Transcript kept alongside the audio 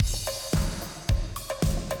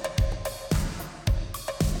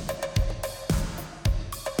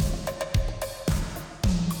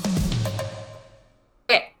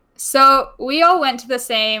So we all went to the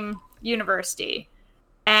same university.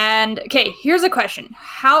 And okay, here's a question.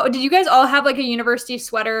 How did you guys all have like a university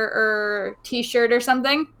sweater or t-shirt or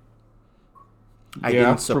something? I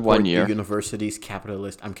didn't for support 1 the year. university's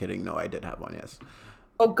capitalist. I'm kidding. No, I did have one. Yes.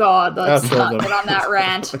 Oh god, let's That's all not of them. get on that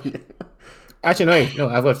rant. Actually, no,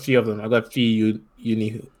 I've got 3 of them. I got 3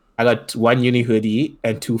 uni. I got 1 uni hoodie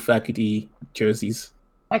and 2 faculty jerseys.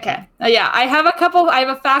 Okay. Yeah, I have a couple. I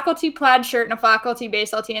have a faculty plaid shirt and a faculty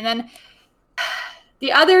baseball tee. And then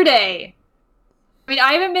the other day, I mean,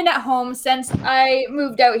 I haven't been at home since I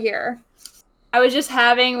moved out here. I was just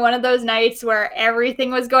having one of those nights where everything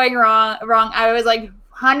was going wrong. I was like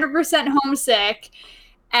 100% homesick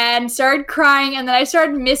and started crying. And then I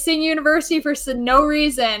started missing university for no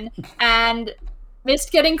reason and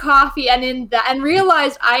missed getting coffee. And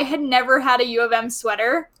realized I had never had a U of M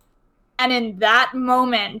sweater. And in that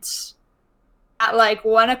moment, at like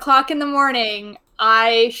 1 o'clock in the morning,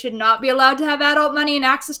 I should not be allowed to have adult money and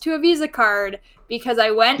access to a Visa card because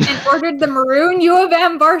I went and ordered the maroon U of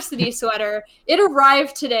M varsity sweater. It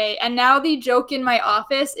arrived today, and now the joke in my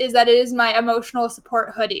office is that it is my emotional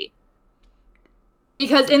support hoodie.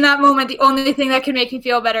 Because in that moment, the only thing that could make me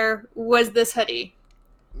feel better was this hoodie.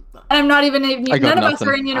 And I'm not even, none of us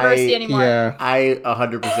are in university anymore. Yeah. I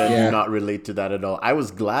 100% Yeah. do not relate to that at all. I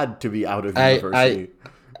was glad to be out of I- university.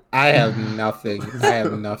 I have nothing. I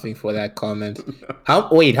have nothing for that comment. How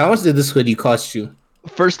much did this hoodie cost you?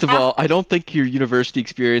 First of all, I don't think your university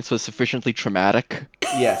experience was sufficiently traumatic.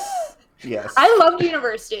 Yes. Yes. I loved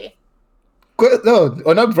university. No,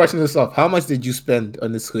 I'm not brushing this off. How much did you spend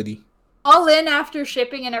on this hoodie? All in after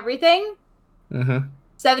shipping and everything, Mm-hmm.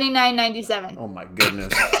 $79.97. Oh my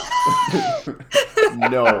goodness.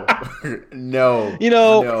 No. No. You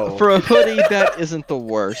know, No. for a hoodie, that isn't the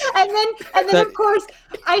worst. And then That- of course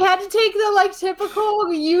I had to take the like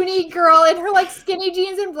typical uni girl in her like skinny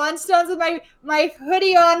jeans and Blundstones with my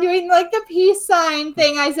hoodie on doing like the peace sign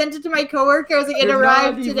thing. I sent it to my coworker. I was like, it You're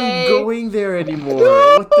arrived not today. even going there anymore.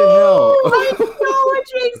 What the hell? I know,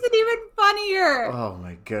 which makes it even funnier. Oh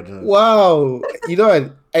my goodness. Wow. You know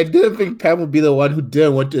what? I didn't think Pam would be the one who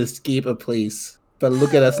didn't want to escape a place. But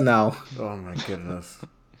look at us now. Oh my goodness.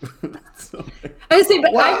 So- I was saying,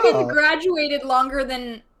 but I've Wow. been graduated longer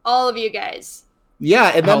than all of you guys.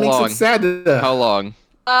 Yeah, and that How makes long? it sad. How long?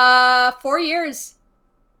 4 years.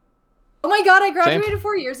 Oh my god, I graduated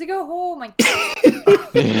 4 years ago. Oh my god.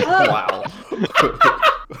 Wow.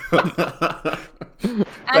 And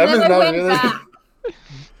That is then I not went really- back.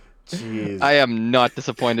 Jeez. I am not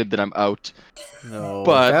disappointed that I'm out, No.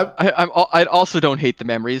 but I also don't hate the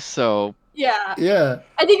memories. So Yeah. Yeah.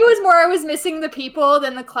 I think it was more I was missing the people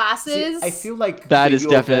than the See, classes. I feel like that the is U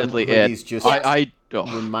of M definitely hoodies it. just I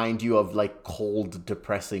remind you of like cold,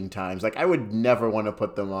 depressing times. Like I would never want to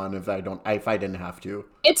put them on if I didn't have to.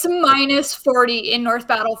 It's minus 40 in North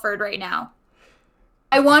Battleford right now.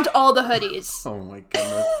 I want all the hoodies. Oh my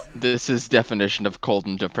goodness. This is definition of cold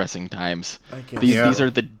and depressing times. I guess. These are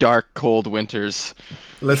the dark, cold winters.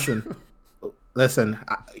 Listen. This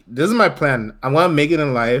is my plan. I want to make it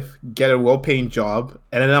in life, get a well-paying job,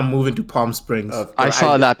 and then I'm moving to Palm Springs. I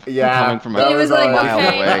saw that coming from that It was was like, all I mile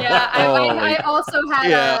okay, away. yeah. I Holy- also had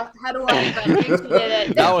Yeah. had one, but you did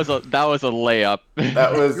it. That was a layup.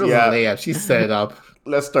 That was It was a layup. She set it up.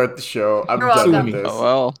 Let's start the show. I'm You're done welcome. with this. Oh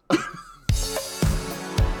well. Welcome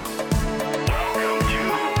to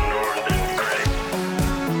Northern Critic.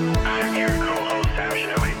 I'm your co-host, Sam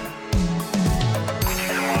Shinobi.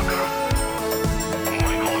 Jason Walker.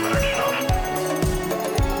 Michael Varchinov.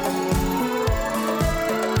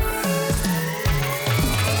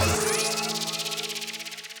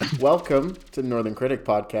 Welcome to the Northern Critic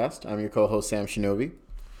podcast. I'm your co-host Sam Shinobi.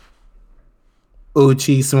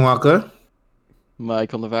 Uchi Swaka.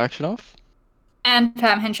 Michael Novakhinov. And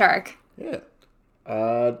Pam Hinchark. Yeah.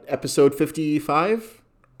 Episode 55.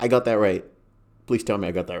 I got that right. Please tell me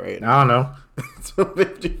I got that right. I don't know. So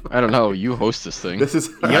 55. I don't know. You host this thing. This is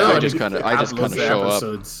I just kind of Uploads the show up.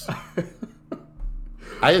 episodes.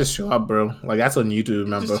 I just show up, bro. Like that's on YouTube,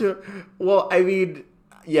 remember? Well, I mean,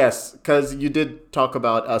 yes, because you did talk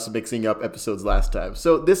about us mixing up episodes last time.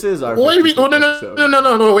 So this is our. What do you mean? Oh, 55th no, episode.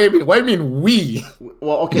 no. Wait a minute. What do you mean we?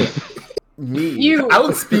 Well, okay. Me. You. I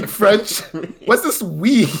don't speak French. What's this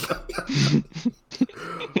we?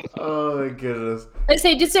 Oh my goodness. I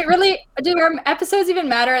say, do our episodes even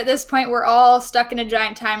matter at this point? We're all stuck in a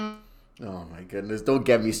giant time. Oh my goodness. Don't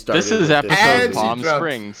get me started. This is with episode And movie. she Palm dropped-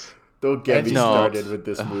 Springs. Don't get me No. started with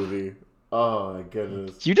this movie. Oh my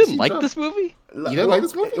goodness. You didn't She like dropped- this movie? You didn't like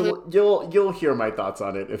this movie? You'll hear my thoughts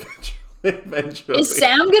on it eventually. Is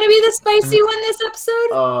Sam gonna be the spicy one this episode?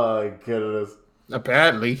 Oh my goodness.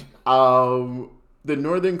 Apparently. The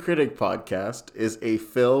Northern Critic Podcast is a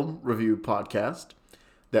film review podcast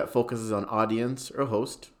that focuses on audience or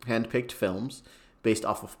host handpicked films based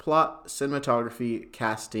off of plot, cinematography,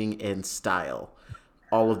 casting, and style.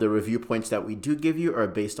 All of the review points that we do give you are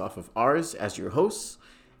based off of ours as your hosts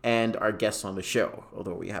and our guests on the show,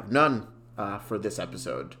 although we have none for this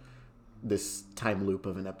episode, this time loop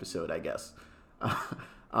of an episode, I guess. We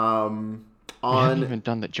haven't even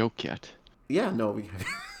done the joke yet. Yeah, no, we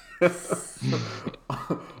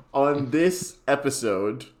on this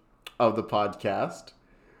episode of the podcast,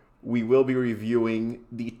 we will be reviewing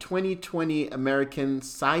the 2020 American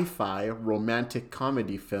sci-fi romantic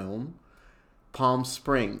comedy film, Palm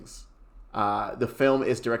Springs. The film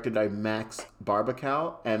is directed by Max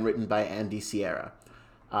Barbakow and written by Andy Sierra.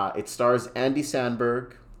 It stars Andy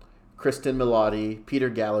Samberg, Kristen Milotti,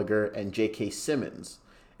 Peter Gallagher, and J.K. Simmons,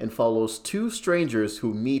 and follows two strangers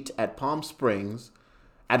who meet at a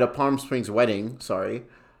Palm Springs wedding,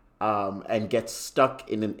 and get stuck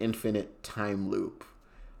in an infinite time loop.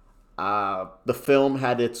 The film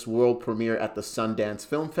had its world premiere at the Sundance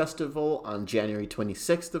Film Festival on January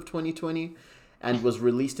 26th of 2020 and was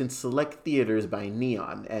released in select theaters by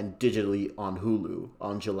Neon and digitally on Hulu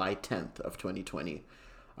on July 10th of 2020.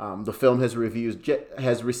 The film has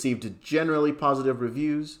received generally positive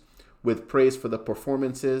reviews with praise for the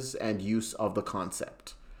performances and use of the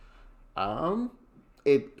concept.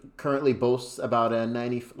 It currently boasts about a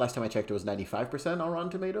 90. Last time I checked, it was 95% on Rotten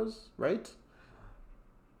Tomatoes, right?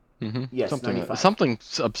 Mm-hmm. Yes, something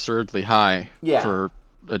absurdly high Yeah. for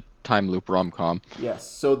a time loop rom-com. Yes.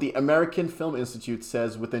 So the American Film Institute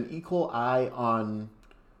says, with an equal eye on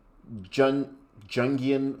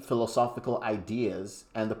Jungian philosophical ideas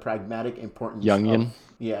and the pragmatic importance Jungian?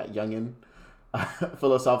 Jungian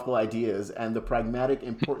philosophical ideas and the pragmatic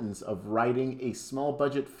importance of writing a small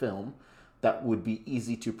budget film that would be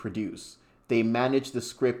easy to produce. They manage the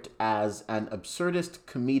script as an absurdist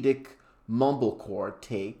comedic mumblecore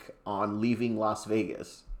take on Leaving Las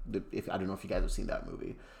Vegas. I don't know if you guys have seen that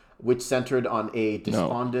movie, which centered on a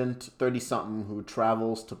despondent 30-something who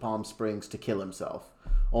travels to Palm Springs to kill himself,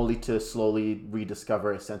 only to slowly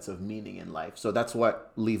rediscover a sense of meaning in life. So that's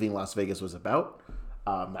what Leaving Las Vegas was about.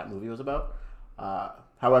 That movie was about.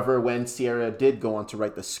 However, when Sierra did go on to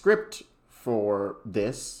write the script for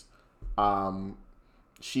this,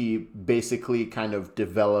 she basically kind of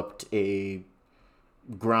developed a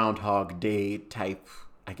Groundhog Day type,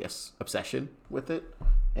 I guess, obsession with it.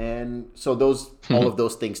 And so all of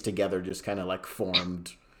those things together just kind of like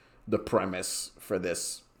formed the premise for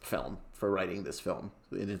this film, for writing this film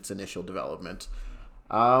in its initial development.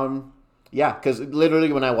 Yeah, because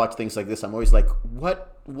literally when I watch things like this, I'm always like,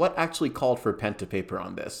 what actually called for pen to paper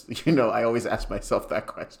on this? I always ask myself that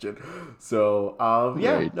question. So,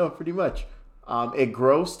 yeah, Right. no, pretty much. It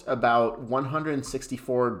grossed about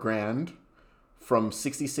 $164,000 from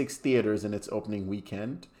 66 theaters in its opening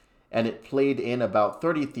weekend, and it played in about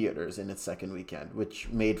 30 theaters in its second weekend, which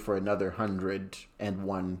made for another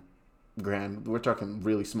 $101,000. We're talking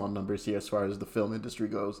really small numbers here as far as the film industry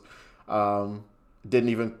goes. Didn't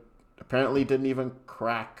even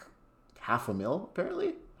crack $500,000,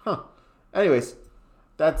 apparently. Anyways,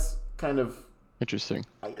 that's kind of Interesting.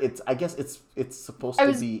 I guess it's supposed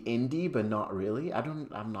to be indie, but not really. I don't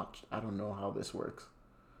know how this works.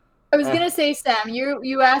 I was gonna say, Sam,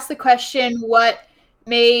 you asked the question, what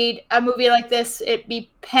made a movie like this it be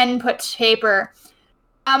pen put to paper?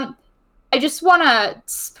 I just want to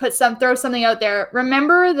throw something out there.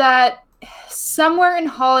 Remember that somewhere in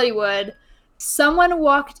Hollywood, someone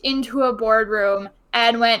walked into a boardroom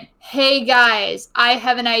and went, "Hey guys, I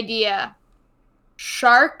have an idea.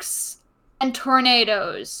 Sharks and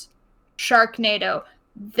tornadoes. Sharknado."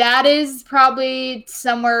 That is probably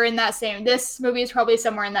somewhere in that same. This movie is probably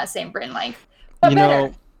somewhere in that same brain length. But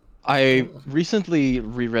better. I recently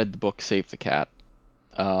reread the book Save the Cat,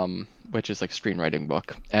 which is like a screenwriting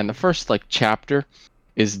book, and the first chapter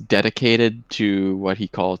is dedicated to what he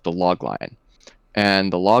calls the log line,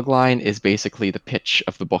 and the log line is basically the pitch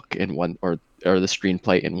of the book in one or the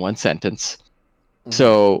screenplay in one sentence. Mm-hmm.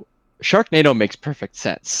 So Sharknado makes perfect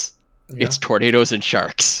sense. Yeah. It's tornadoes and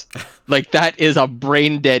sharks. That is a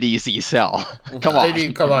brain dead easy sell. Come on.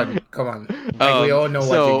 Lady, come on. We all know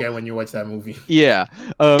what you get when you watch that movie. Yeah.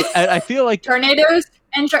 And I feel like Tornadoes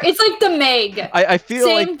and sharks. It's like the Meg. I feel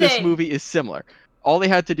Same like this thing. movie is similar. All they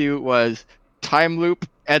had to do was time loop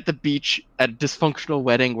at the beach at a dysfunctional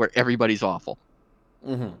wedding where everybody's awful.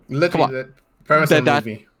 Mm-hmm. Literally, the premise of the That-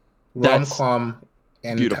 movie. that's Rom-com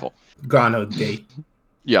and Beautiful. Groundhog Day.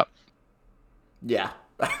 Yep. Yeah.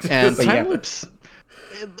 And But time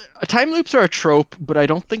yeah. loops are a trope, but I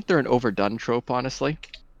don't think they're an overdone trope, honestly.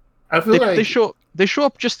 I feel like they show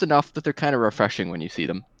up just enough that they're kind of refreshing when you see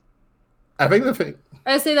them. I think the thing.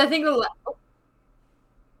 I say I think the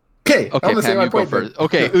Okay, I'm Okay, gonna say Pam, my you go point then. first.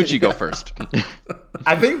 Okay, Uchi, go first.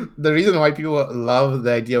 I think the reason why people love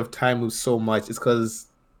the idea of time loop so much is because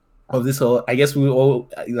of this whole. I guess we all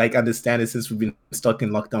like understand it since we've been stuck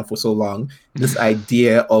in lockdown for so long. This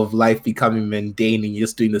idea of life becoming mundane and you're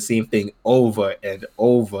just doing the same thing over and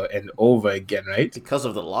over and over again, right? Because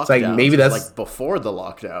of the lockdown. like, maybe that's- like before the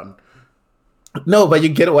lockdown. No, but you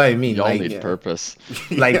get what I mean. Y'all Like, need yeah. purpose.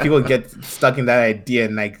 like Yeah. people get stuck in that idea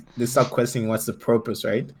and like they start questioning what's the purpose,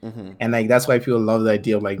 right? Mhm. And like that's why people love the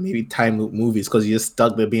idea of like maybe time loop movies because you're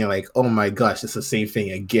stuck there being like, oh my gosh, it's the same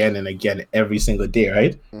thing again and again every single day,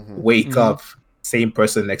 right? Mhm. Wake Mhm. up, same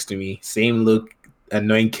person next to me, same look,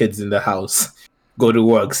 annoying kids in the house, go to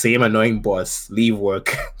work, same annoying boss, leave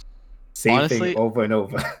work, same Honestly, thing over and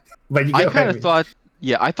over. But you I get what kind of mean. thought,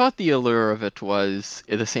 yeah, I thought the allure of it was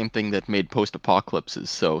the same thing that made post-apocalypses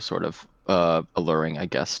so sort of alluring, I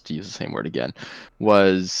guess, to use the same word again,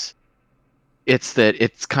 was it's that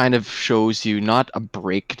it's kind of shows you not a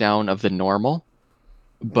breakdown of the normal,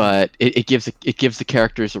 but it gives the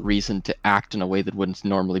characters a reason to act in a way that wouldn't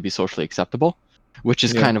normally be socially acceptable, which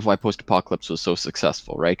is Yeah. kind of why post-apocalypse was so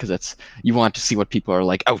successful, right? Because it's you want to see what people are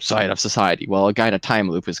like outside of society. Well, a guy in a time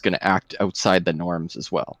loop is going to act outside the norms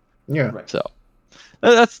as well. Yeah. Right. So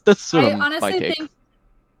that's sort I of my honestly take. think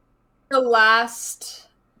the last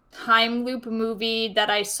time loop movie that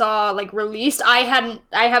I saw like released, I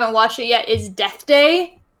haven't watched it yet, is Death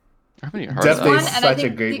Day. I haven't even heard Death of Day that. one, is and I such a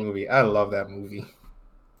think great the- movie. I love that movie.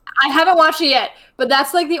 I haven't watched it yet, but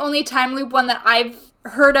that's like the only time loop one that I've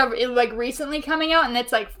heard of like recently coming out, and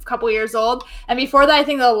it's like a couple years old. And before that, I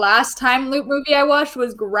think the last time loop movie I watched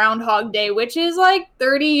was Groundhog Day, which is like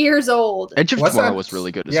 30 years old. Edge of What's Tomorrow that? was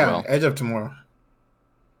really good as Yeah, well. Edge of Tomorrow.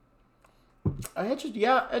 Edge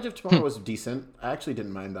of Tomorrow was decent. I actually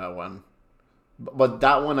didn't mind that one. But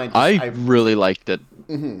that one, I really liked it.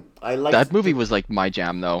 I liked That movie was like my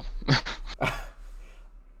jam, though.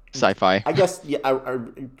 Sci-fi. I guess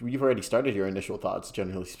you've already started your initial thoughts,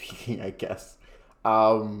 generally speaking. I guess.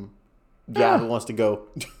 Yeah, who wants to go?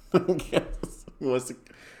 Yes, who wants to?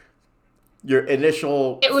 Your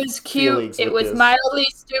initial. It was feelings cute. It with was this. mildly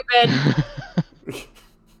stupid.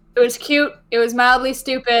 It was cute. It was mildly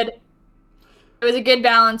stupid. It was a good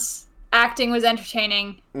balance. Acting was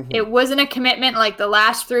entertaining. It wasn't a commitment like the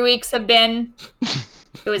last 3 weeks have been.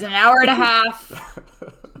 It was an hour and a half.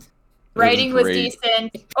 Writing was great.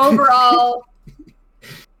 decent. Overall,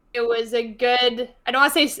 it was a good, I don't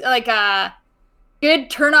want to say like a good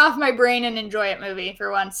turn off my brain and enjoy it movie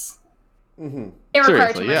for once. Mhm. It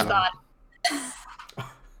required Seriously, too much yeah. thought.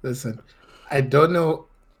 Listen, I don't know.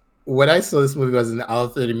 When I saw this movie was an hour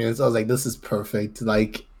 30 minutes, I was like, this is perfect.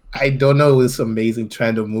 Like, I don't know this amazing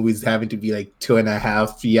trend of movies having to be like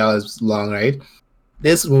 2.5, 3 hours long, right?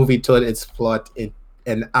 This movie told its plot in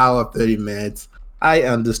an hour 30 minutes. I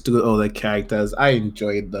understood all the characters. I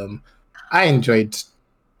enjoyed them. I enjoyed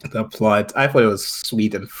the plot. I thought it was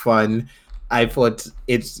sweet and fun. I thought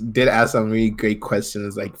it did ask some really great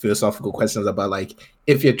questions, like philosophical questions about like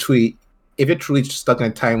if you're truly stuck in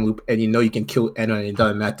a time loop and you know you can kill anyone and it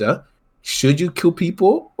doesn't matter, should you kill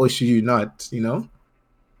people or should you not? You know?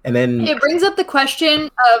 And then It brings up the question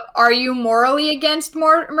of, are you morally against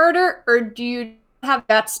murder, or do you have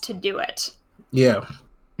guts to do it? yeah.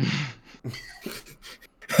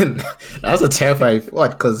 That was a terrifying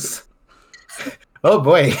thought because, oh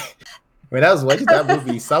boy, when I was watching that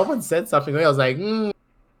movie, someone said something. I was like,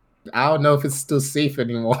 I don't know if it's still safe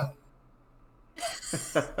anymore.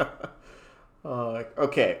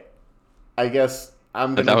 Okay, I guess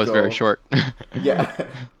I'm But gonna that was go. very short. Yeah.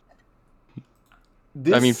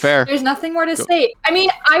 I mean, fair. There's nothing more to say. I mean,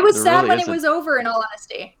 I was There sad really when isn't. it was over, in all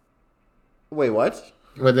honesty. Wait, what?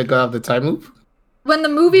 When they got off the time loop. When the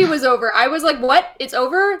movie was over, I was like, what? It's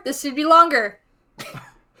over? This should be longer.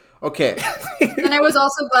 Okay, And I was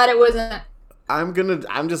also glad it wasn't. I'm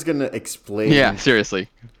just gonna explain. Yeah, seriously.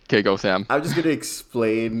 Okay, go Sam. I'm just gonna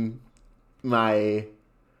explain my,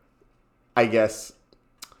 I guess,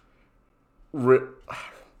 my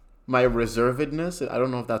reservedness. I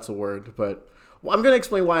don't know if that's a word, but I'm gonna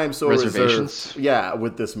explain why I'm so Reservations? reserved. Yeah,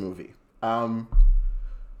 with this movie. Time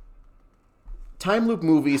loop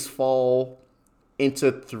movies fall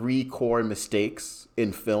into 3 core mistakes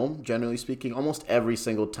in film, generally speaking. Almost every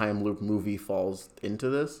single time loop movie falls into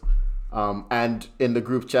this. And in the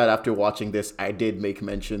group chat after watching this, I did make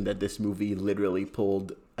mention that this movie literally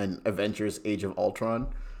pulled an Avengers Age of Ultron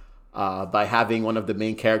by having one of the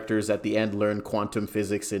main characters at the end learn quantum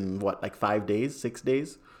physics in, 5 days, 6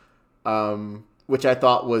 days? Which I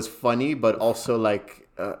thought was funny, but also, like,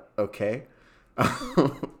 okay.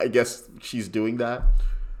 I guess she's doing that.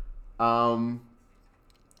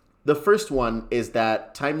 The first one is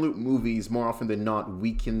that time loop movies, more often than not,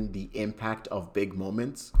 weaken the impact of big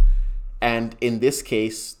moments. And in this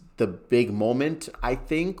case, the big moment, I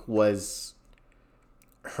think, was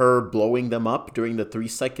her blowing them up during the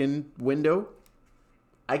 3-second window,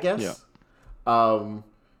 I guess. Yeah.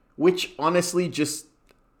 Which honestly just,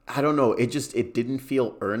 I don't know, it didn't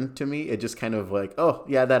feel earned to me. It just kind of like, oh,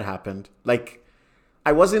 yeah, that happened. Like,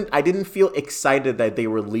 I didn't feel excited that they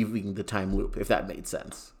were leaving the time loop, if that made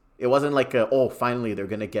sense. It wasn't like oh, finally they're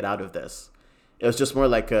going to get out of this. It was just more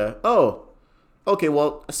like oh, okay,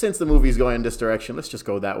 well, since the movie's going in this direction, let's just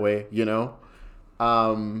go that way, you know?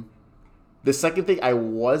 The second thing I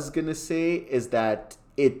was going to say is that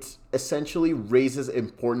it essentially raises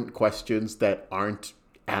important questions that aren't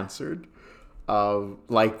answered.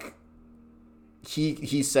 Like,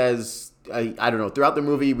 he says, I don't know, throughout the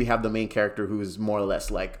movie, we have the main character who is more or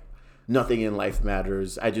less like, nothing in life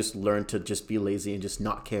matters. I just learned to just be lazy and just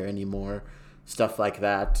not care anymore. Stuff like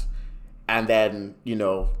that. And then, you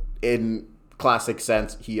know, in classic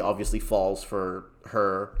sense, he obviously falls for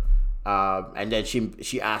her. And then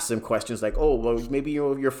she asks him questions like, oh, well, maybe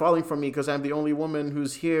you're falling for me because I'm the only woman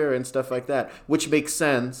who's here and stuff like that, which makes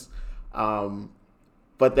sense.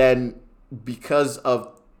 But then because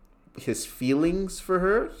of his feelings for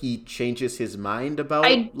her, he changes his mind about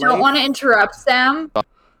I don't want to interrupt, Sam.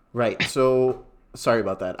 Right. So, sorry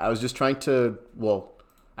about that. I was just trying to, well,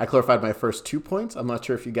 I clarified my first 2 points. I'm not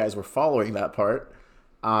sure if you guys were following that part.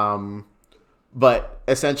 But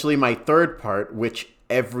essentially my third part, which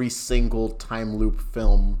every single time loop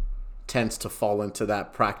film tends to fall into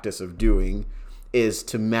that practice of doing, is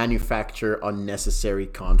to manufacture unnecessary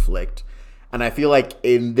conflict. And I feel like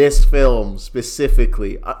in this film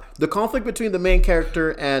specifically, the conflict between the main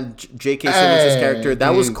character and J.K. Simmons' character, that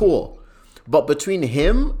was cool. But between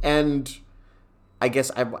him and, I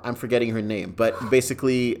guess I'm forgetting her name, but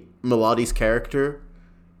basically Melodi's character,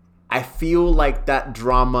 I feel like that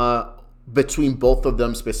drama between both of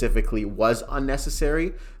them specifically was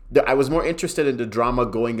unnecessary. I was more interested in the drama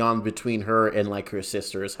going on between her and like her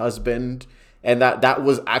sister's husband, and that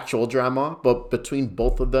was actual drama. But between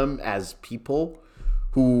both of them as people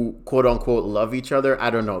who quote unquote love each other, I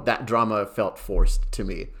don't know, that drama felt forced to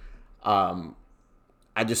me.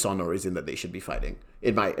 I just saw no reason that they should be fighting,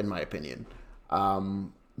 in my opinion.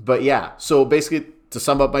 But yeah, so basically, to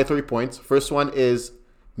sum up my 3 points, first one is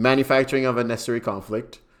manufacturing of unnecessary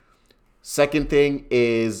conflict. Second thing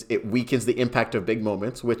is it weakens the impact of big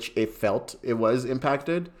moments, which it felt it was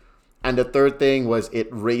impacted. And the third thing was it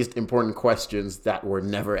raised important questions that were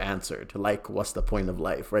never answered. Like, what's the point of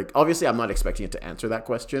life? Right? Obviously, I'm not expecting it to answer that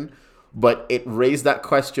question, but it raised that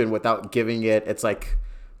question without giving it. It's like,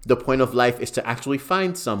 the point of life is to actually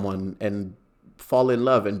find someone and fall in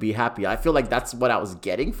love and be happy. I feel like that's what I was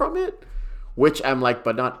getting from it, which I'm like,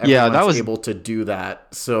 but not everyone's able to do that.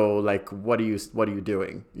 So like, what are you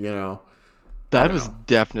doing? You know? That was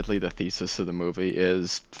definitely the thesis of the movie: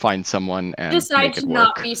 is find someone and Decide make it to work.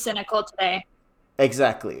 not be cynical today.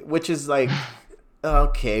 Exactly, which is like,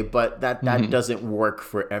 okay, but that doesn't work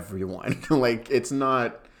for everyone. Like, it's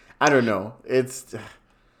not. I don't know. It's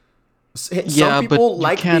some people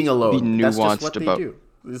like being alone. That's just what they do.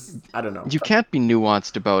 I don't know. You can't be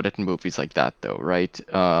nuanced about it in movies like that, though, right?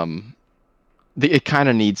 It kind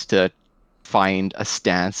of needs to find a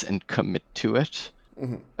stance and commit to it,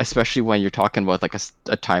 especially when you're talking about like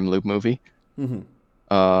a time loop movie.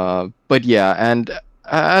 But yeah, and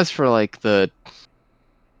as for like the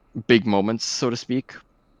big moments, so to speak,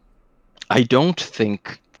 I don't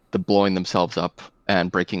think the blowing themselves up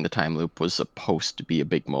and breaking the time loop was supposed to be a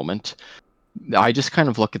big moment. I just kind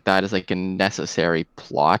of look at that as like a necessary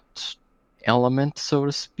plot element, so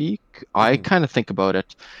to speak. I kind of think about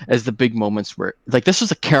it as the big moments where, like, this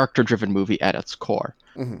was a character-driven movie at its core.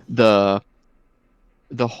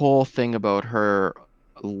 The whole thing about her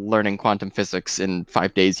learning quantum physics in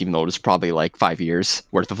 5 days, even though it was probably like 5 years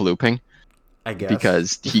worth of looping, I guess,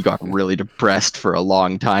 because he got really depressed for a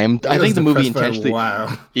long time. I think the movie intentionally.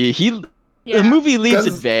 Wow. The movie leaves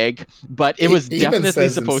it vague, but it was definitely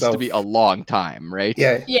supposed to be a long time, right?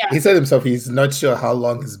 Yeah. He said himself he's not sure how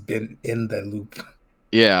long he's been in the loop.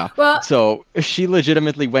 Yeah. Well, so she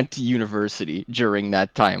legitimately went to university during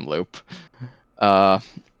that time loop. But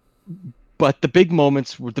the big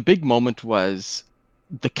moment was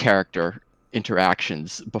the character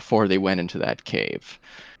interactions before they went into that cave.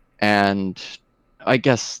 And I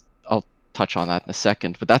guess I'll touch on that in a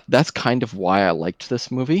second, but that's kind of why I liked this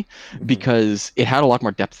movie, because it had a lot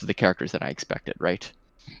more depth to the characters than I expected, right?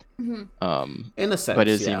 In a sense. But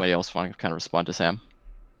does anybody else want to kind of respond to Sam?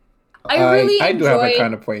 I really I do have a enjoy.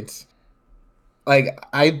 counterpoint. Like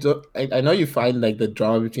I know you find like the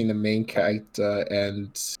drama between the main character and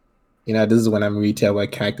this is when I'm retail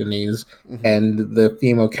about character names Mhm. and the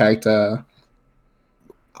female character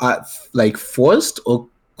are like forced or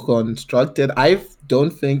constructed. I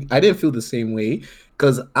didn't feel the same way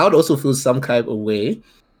because I would also feel some kind of way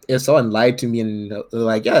if someone lied to me and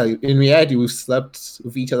like, yeah, in reality we've slept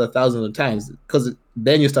with each other thousands of times, because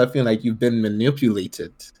then you start feeling like you've been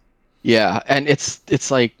manipulated. Yeah, and it's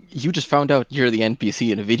like you just found out you're the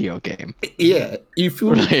NPC in a video game. Yeah, Right.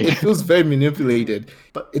 it feels very manipulated.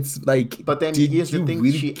 But It's like, but then did here's the you thing: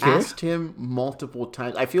 really she care? asked him multiple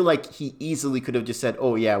times. I feel like he easily could have just said,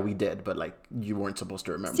 "Oh yeah, we did," but like you weren't supposed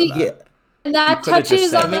to remember See, that. Yeah, And that You could've just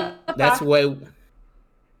touches said on that. the that's fact. why.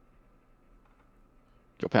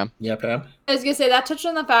 Go Pam. Yeah, Pam. I was gonna say that touched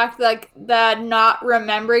on the fact like that not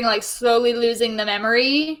remembering, like slowly losing the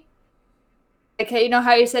memory. Like you know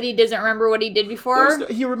how you said he doesn't remember what he did before.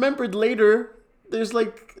 He remembered later. There's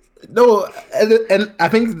like No, and I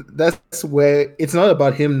think that's where it's not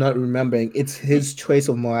about him not remembering; it's his choice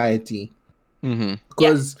of morality. Mm-hmm.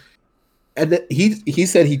 Because, he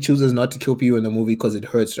said he chooses not to kill people in the movie because it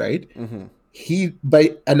hurts, right? mhm.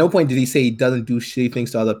 But at no point did he say he doesn't do shitty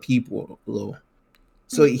things to other people, though.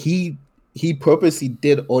 So he purposely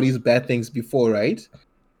did all these bad things before, right?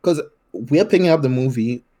 Because we're picking up the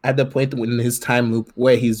movie at the point in his time loop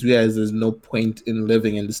where he's realized there's no point in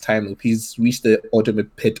living in this time loop. He's reached the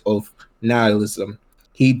ultimate pit of nihilism.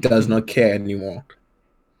 He does not care anymore.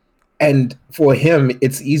 And for him,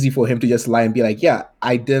 it's easy for him to just lie and be like, yeah,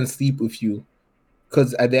 I didn't sleep with you.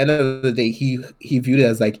 Because at the end of the day, he viewed it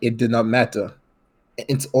as like it did not matter.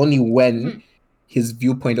 It's only when his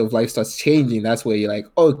viewpoint of life starts changing that's where you're like,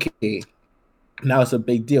 okay, now it's a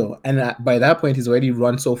big deal. And by that point, he's already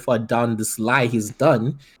run so far down this lie he's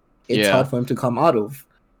done. It's Yeah. hard for him to come out of.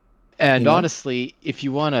 And You know? honestly, if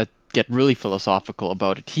you want to get really philosophical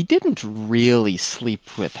about it, he didn't really sleep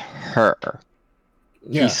with her.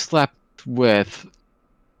 Yeah, He slept with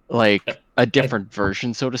like a different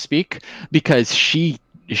version, so to speak, because she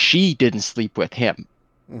didn't sleep with him,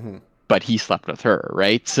 Mhm. but he slept with her,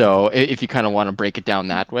 right? So if you kind of want to break it down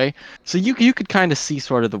that way, so you could kind of see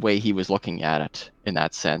sort of the way he was looking at it in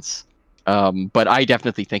that sense. But I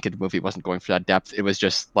definitely think the movie wasn't going for that depth. It was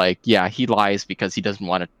just like, yeah, he lies because he doesn't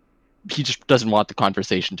want to. He just doesn't want the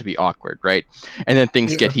conversation to be awkward, right? And then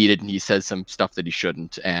things get heated, and he says some stuff that he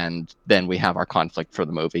shouldn't, and then we have our conflict for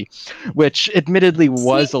the movie, which admittedly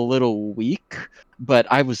was a little weak, but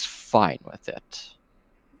I was fine with it.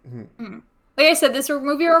 Like I said, this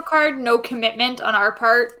movie required no commitment on our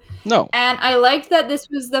part. No, And I liked that this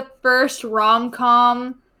was the first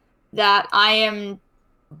rom-com that I am,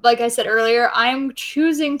 like I said earlier, I'm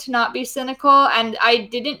choosing to not be cynical, and I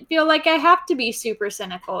didn't feel like I have to be super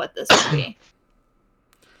cynical with this movie.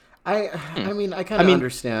 I mean, I kind of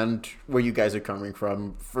understand where you guys are coming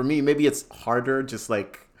from. For me, maybe it's harder. Just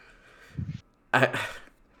like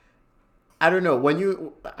I don't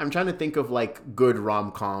know. I'm trying to think of like good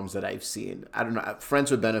rom-coms that I've seen. I don't know. Friends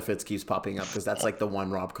with Benefits keeps popping up because that's like the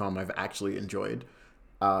one rom-com I've actually enjoyed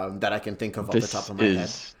that I can think of off the top of my head.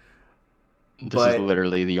 This But- is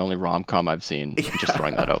literally the only rom-com I've seen. Just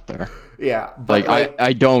throwing that out there. Yeah, but Like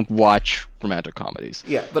I don't watch romantic comedies.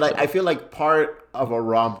 yeah, but I feel like part of a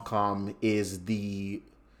rom-com is the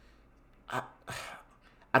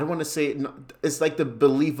I don't want to say it, it's like the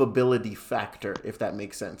believability factor, if that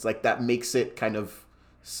makes sense. Like that makes it kind of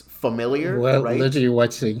familiar, well, right? literally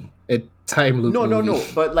watching a time loop. No, movie.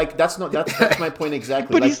 but like that's my point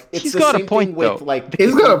exactly. But Like he's it's the got a same point, thing with though. like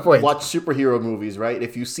He's if got you a point. Watch superhero movies, right?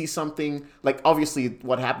 If you see something like obviously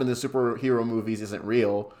what happened in superhero movies isn't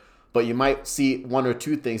real, but you might see one or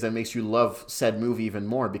two things that makes you love said movie even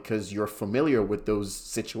more because you're familiar with those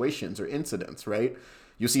situations or incidents, right?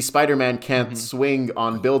 You see Spider-Man can't swing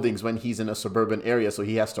on buildings when he's in a suburban area, so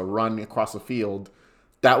he has to run across a field.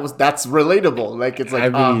 That's relatable. Like it's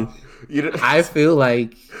like I mean, you know, I feel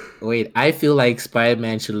like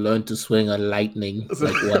Spider-Man should learn to swing on lightning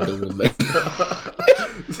like Wonder Woman.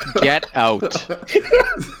 Get out.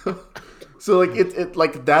 so like it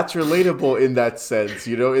like that's relatable in that sense,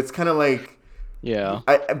 you know. It's kind of like Yeah.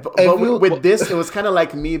 but with this, it was kind of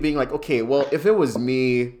like me being like, okay, well, if it was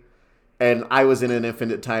me and I was in an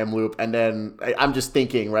infinite time loop, and then I'm just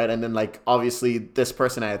thinking, right, and then like obviously this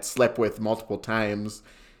person I had slept with multiple times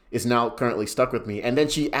is now currently stuck with me, and then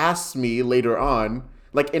she asks me later on,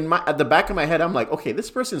 like at the back of my head, I'm like, okay,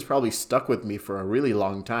 this person's probably stuck with me for a really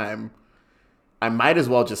long time. I might as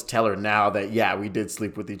well just tell her now that, yeah, we did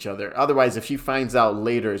sleep with each other. Otherwise, if she finds out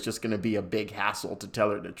later, it's just going to be a big hassle to tell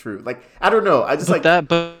her the truth. Like, I don't know. I just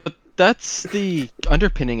But that's the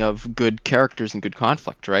underpinning of good characters and good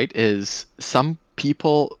conflict, right? Is some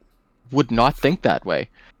people would not think that way.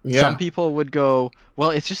 Some people would go, well,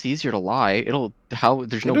 it's just easier to lie. There's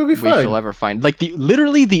no It'll be way she'll fine. ever find. Like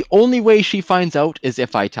literally the only way she finds out is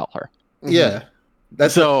if I tell her. Yeah.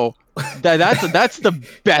 That's So that's the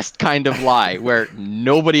best kind of lie where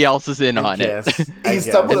nobody else is in on it. I he guess.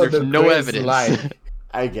 stumbled And on there's the no greatest evidence. lie,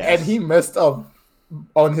 I guess. and he messed up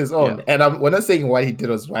on his own. Yeah. And we're not saying what he did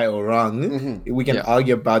was right or wrong. Mhm. We can Yeah.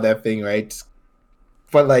 argue about that thing, right?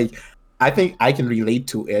 But like, I think I can relate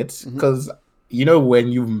to it Mhm. because you know when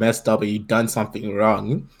you've messed up and you've done something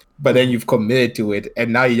wrong, but then you've committed to it,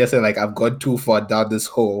 and now you just say like, I've gone too far down this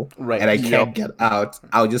hole, Right. and I Yep. can't get out.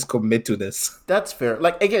 I'll just commit to this. That's fair.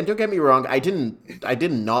 Like again, don't get me wrong. I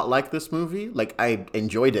did not like this movie. Like I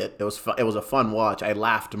enjoyed it. It was it was a fun watch. I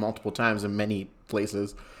laughed multiple times in many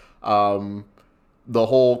places. The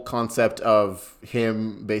whole concept of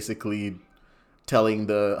him basically telling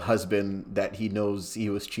the husband that he knows he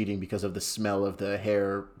was cheating because of the smell of the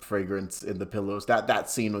hair fragrance in the pillows. That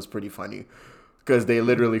scene was pretty funny because they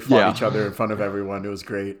literally fought Yeah. each other in front of everyone. It was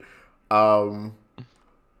great.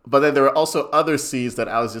 But then there were also other scenes that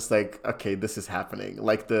I was just like, okay, this is happening.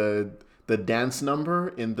 Like the dance number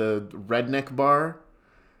in the redneck bar,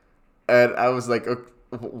 and I was like, okay,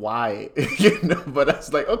 why? But I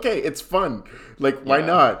was like, okay, it's fun. Like, why Yeah.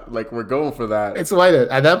 not? Like, we're going for that. It's why not?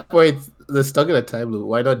 At that point, they're stuck in a time loop.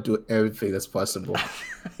 Why not do everything that's possible?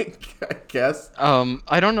 I guess.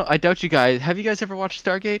 I don't know. I doubt you guys. Have you guys ever watched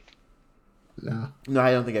Stargate? No. No,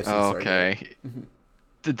 I don't think I've seen Stargate. Okay.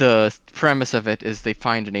 The premise of it is they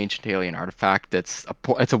find an ancient alien artifact that's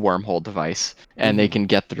it's a wormhole device, and they can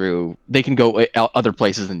get through. They can go other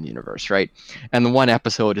places in the universe, right? And the one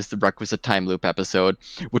episode is the requisite time loop episode,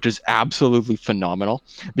 which is absolutely phenomenal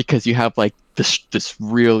because you have like this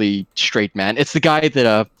really straight man. It's the guy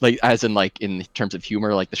that like as in like in terms of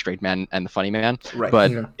humor, like the straight man and the funny man. Right.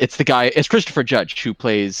 But Yeah. it's the guy. It's Christopher Judge who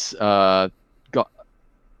plays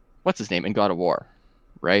what's his name in God of War,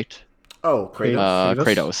 right? Oh, Kratos.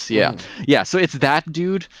 Kratos. Yeah. Yeah. So it's that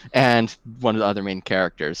dude and one of the other main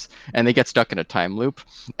characters, and they get stuck in a time loop,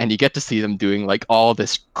 and you get to see them doing like all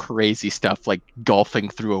this crazy stuff, like golfing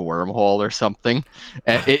through a wormhole or something.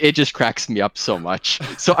 And it just cracks me up so much.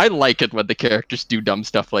 So I like it when the characters do dumb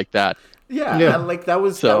stuff like that. Yeah, Yeah. and, like that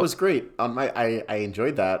was So- great. I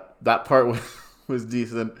enjoyed that. That part was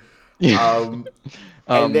decent. Um,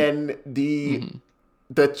 And then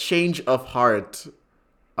the change of heart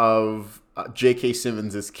of J.K.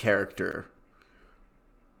 Simmons' character.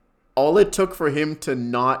 All it took for him to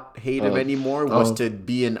not hate him anymore was to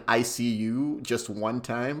be in ICU just one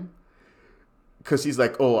time. Because he's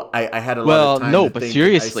like, oh, I had a lot Well, of time no, to but think in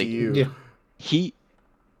seriously. ICU. Yeah. he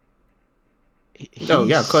Oh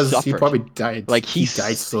yeah, because he suffered. probably died. Like he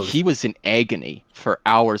died slowly. he was in agony for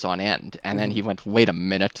hours on end, and then he went, "Wait a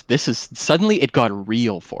minute! This is suddenly it got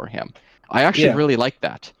real for him." I actually Yeah. really like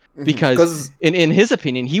that because 'Cause- in his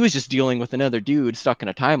opinion, he was just dealing with another dude stuck in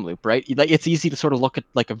a time loop, right? Like it's easy to sort of look at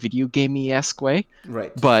like a video gamey-esque way,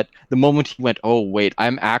 Right. but the moment he went, "Oh wait,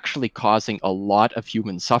 I'm actually causing a lot of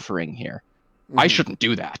human suffering here. I shouldn't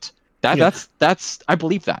do that." Yeah. That's I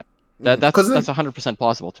believe that. That's 'Cause that's 100%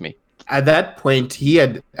 plausible to me. At that point, he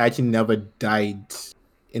had actually never died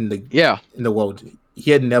in the Yeah. world. He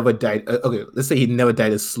had never died. Okay, let's say he never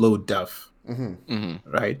died a slow death, hmm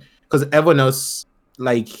right? Because everyone else,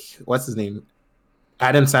 like what's his name,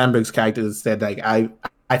 Adam Sandberg's character said like I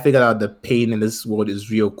figured out the pain in this world is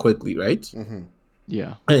real quickly, right?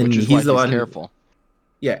 Yeah. And Which is he's why the he's one- careful.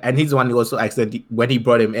 Yeah, and he's the one who also accidentally when he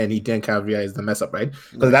brought him in, he didn't kind of realize the mess up, right?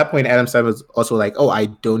 Because at that point, Adam Sandberg was also like, "Oh, I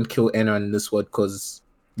don't kill anyone in this world because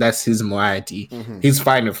that's his morality. He's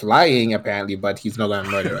fine with lying apparently, but he's not gonna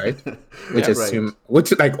murder, right?" Which Yeah, assume,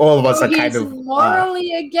 which like all of us So are kind he's of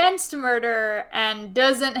morally against murder and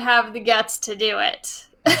doesn't have the guts to do it.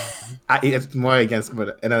 it's more against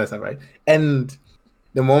murder and other stuff, right? And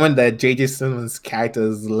the moment that J.J. Simmons' character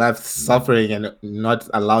is left suffering and not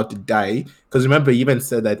allowed to die, because remember, he even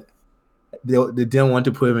said that they didn't want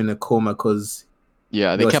to put him in a coma because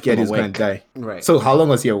Yeah, they they were kept scared him he was going awake. to die. Right. So how long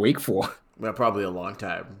was he awake for? Well, probably a long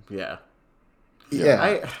time. Yeah.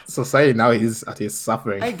 Yeah. Society now he's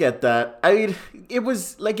suffering. I get that. I mean, it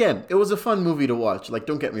was again, it was a fun movie to watch. Like,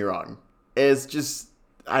 don't get me wrong. It's just,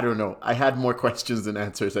 I don't know. I had more questions than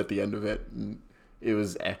answers at the end of it. And it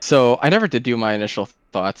was. So I never did do my initial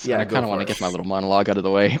thoughts. Yeah, and I go kind of for want it. to get my little monologue out of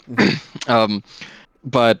the way.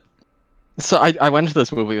 But So I went into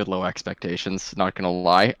this movie with low expectations, not gonna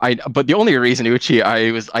lie. But the only reason, Uchi,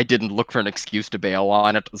 I didn't look for an excuse to bail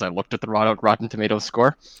on it was I looked at the Rotten Tomatoes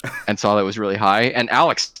score and saw that it was really high, and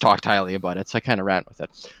Alex talked highly about it, so I kind of ran with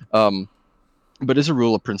it. But as a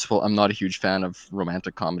rule of principle, I'm not a huge fan of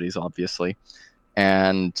romantic comedies, obviously,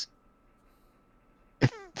 and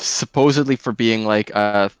supposedly for being like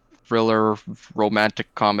a thriller, romantic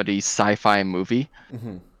comedy, sci-fi movie,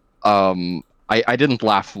 I didn't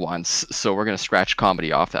laugh once, so we're gonna scratch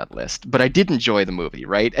comedy off that list. But I did enjoy the movie,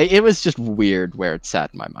 right? It was just weird where it sat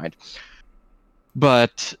in my mind.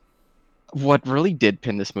 But what really did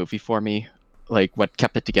pin this movie for me, like what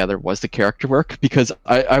kept it together, was the character work, because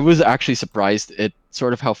I was actually surprised at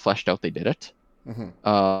sort of how fleshed out they did it.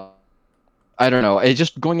 I don't know. It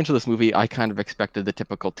just going into this movie, I kind of expected the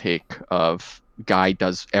typical take of guy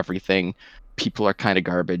does everything, people are kind of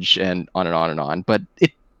garbage, and on and on and on. But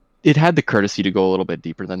it had the courtesy to go a little bit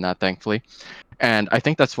deeper than that, thankfully. And I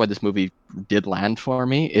think that's why this movie did land for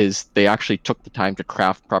me, is they actually took the time to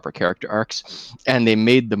craft proper character arcs, and they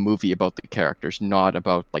made the movie about the characters, not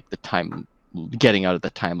about like the time getting out of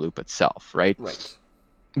the time loop itself, right? Right.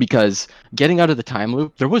 Because getting out of the time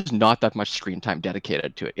loop, there was not that much screen time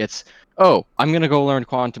dedicated to it. It's, oh, I'm gonna go learn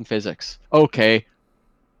quantum physics. Okay.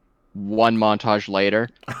 One montage later,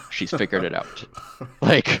 she's figured it out.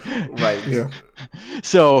 Like, Right. Yeah.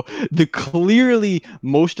 so clearly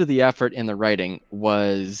most of the effort in the writing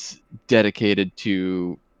was dedicated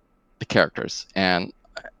to the characters, and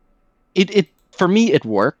it for me it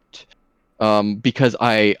worked. Because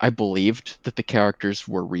I believed that the characters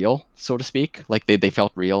were real, so to speak. Like they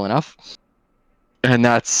felt real enough. And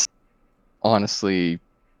that's honestly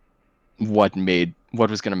what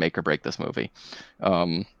was going to make or break this movie.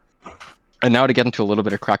 And now to get into a little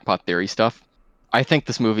bit of crackpot theory stuff, I think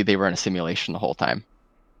this movie, they were in a simulation the whole time.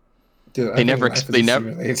 Dude, I They think never life ex- is they a never-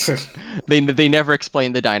 simulation. They never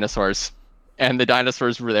explained the dinosaurs. And the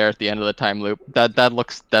dinosaurs were there at the end of the time loop. That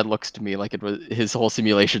looks to me like it was his whole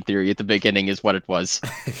simulation theory at the beginning is what it was.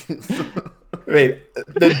 Wait,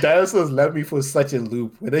 the dinosaurs left me for such a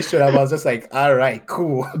loop. When they showed up, I was just like, all right,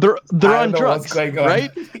 cool. They're I on don't know what's drugs, going on.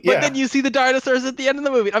 right? Yeah. But then you see the dinosaurs at the end of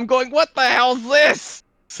the movie. I'm going, what the hell's this?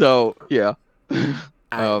 So yeah,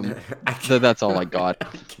 that's all I got. I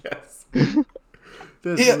guess.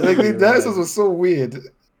 Yeah, like the dinosaurs were so weird.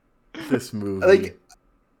 This movie. Like,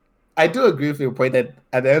 I do agree with your point that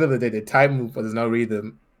at the end of the day, the time loop was not really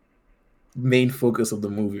the main focus of the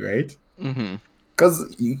movie, right? Mm-hmm.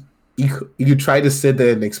 Because you try to sit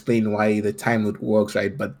there and explain why the time loop works,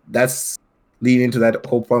 right? But that's leading into that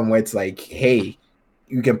whole point where it's like, hey,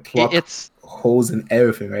 you can plug It's holes in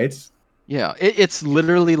everything, right? yeah, it's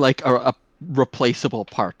literally like a replaceable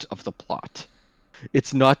part of the plot.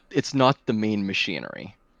 It's not the main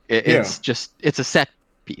machinery. It's a set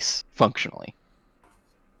piece functionally.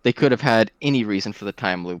 They could have had any reason for the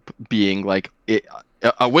time loop being like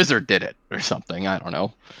a wizard did it or something. I don't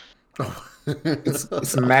know.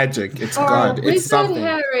 It's magic. It's Oh, God. It's Wizard something.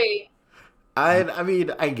 Harry. I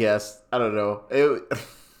mean, I guess. I don't know. Oh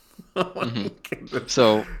my Mhm. goodness.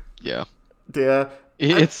 So yeah, Yeah.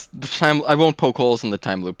 it's the time. I won't poke holes in the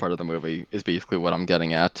time loop part of the movie. Is basically what I'm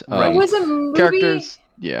getting at. Right. It was a movie. Characters.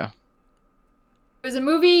 Yeah. It was a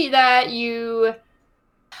movie that you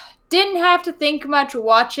didn't have to think much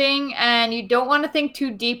watching, and you don't want to think too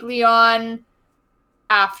deeply on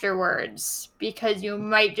afterwards because you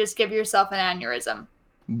might just give yourself an aneurysm.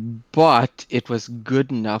 But it was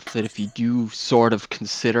good enough that if you do sort of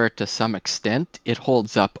consider it to some extent, it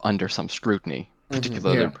holds up under some scrutiny,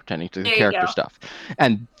 particularly Yeah. pertaining to the There you character go. stuff.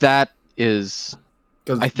 And that is,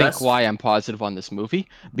 'Cause I think, that's- why I'm positive on this movie,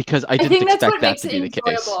 because I I didn't think that's expect what that makes to it be the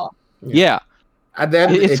case. enjoyable. Yeah. And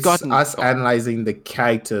then It's it's gotten- us analyzing the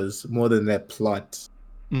characters more than their plot.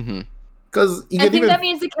 Mm-hmm. Because you I can think even that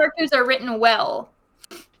means the characters are written well.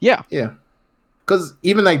 Yeah. because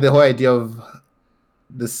even like the whole idea of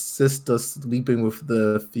the sister sleeping with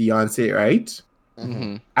the fiance, right?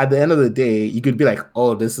 Mm-hmm. At the end of the day, you could be like,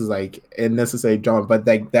 "Oh, this is like a necessary drama," but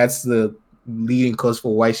like that's the leading cause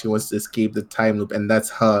for why she wants to escape the time loop, and that's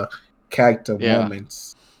her character Yeah.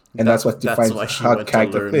 moments, and that's what defines why she her went to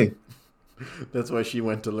character learn. thing. That's why she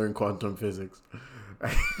went to learn quantum physics.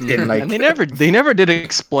 And, like- And they never did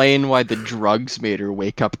explain why the drugs made her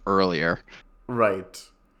wake up earlier. Right.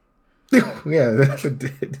 Yeah, that's what it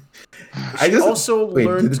did. She also wait, did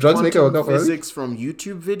learned the drugs make her quantum wake up early? physics from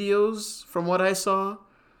YouTube videos, from what I saw,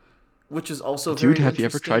 which is also Dude, very have you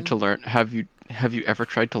ever tried to interesting. learn? Have you ever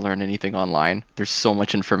tried to learn anything online? There's so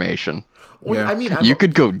much information. Well, Yeah. I mean, You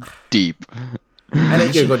could go deep. And then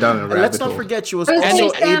You could go down a and let's rabbit not hole. forget, she was I was also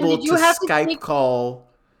gonna say, Sam, able did you to have to Skype take- call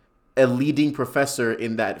a leading professor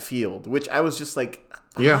in that field, which I was just like,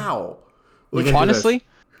 Yeah. how? You can do Honestly, this.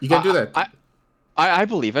 You can do that. I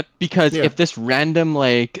believe it, because Yeah. if this random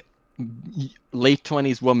like late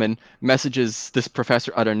 20s woman messages this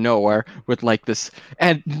professor out of nowhere with like this,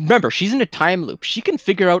 and remember, she's in a time loop, she can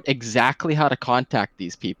figure out exactly how to contact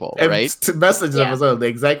these people, And right? to message them Yeah. as well, the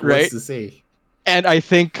exact words Right. to say. And I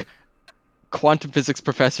think quantum physics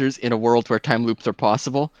professors in a world where time loops are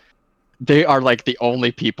possible, they are like the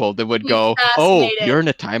only people that would Be go, "Oh, fascinated. you're in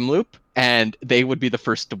a time loop," and they would be the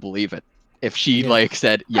first to believe it. If she Yeah. like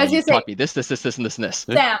said, "Yeah, I was you gonna say- taught me this, and this, and this."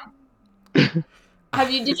 Sam,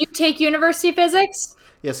 did you take university physics?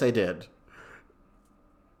 Yes, I did.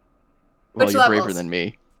 Well, Which you're braver levels? than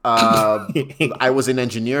me. I was in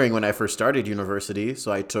engineering when I first started university,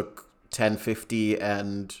 so I took 1050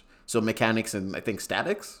 and so mechanics and I think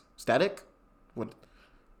static. What?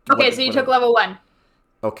 Okay, what- so you what- took level 1.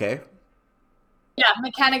 Okay. Yeah,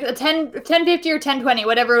 mechanics, 1050 or 1020,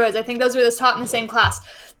 whatever it was. I think those were taught in the same class.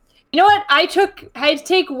 You know what? I had to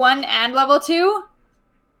take 1 and level 2.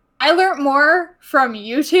 I learned more from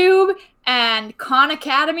YouTube and Khan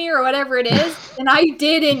Academy or whatever it is than I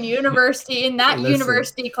did in university, in that Listen.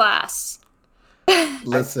 university class.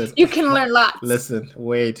 Listen. You can learn lots. Listen,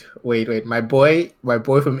 wait. My boy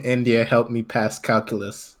from India helped me pass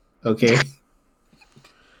calculus. Okay.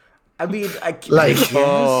 I mean, Like-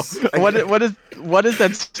 Oh, guess- I what is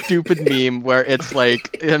that stupid meme where it's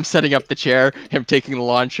like him setting up the chair, him taking the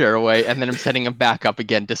lawn chair away, and then him setting him back up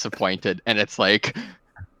again, disappointed, and it's like,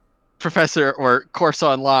 Professor or course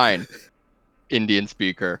online, Indian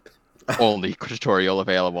speaker, only tutorial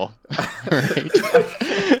available. Right?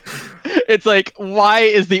 It's like, why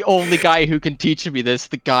is the only guy who can teach me this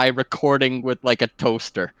the guy recording with like a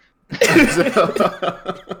toaster?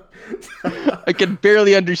 I can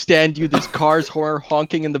barely understand you. There's cars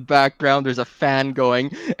honking in the background. There's a fan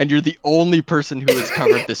going, and you're the only person who has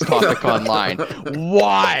covered this topic online.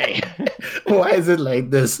 Why? Why is it like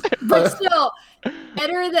this? But still,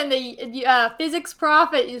 better than the physics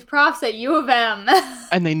profs at U of M.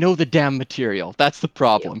 And they know the damn material. That's the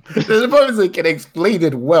problem. The problem is they can explain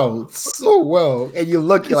it well, so well, and you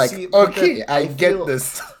look, you're like, See, but okay, then I I get feel-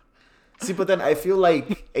 this. See, but then I feel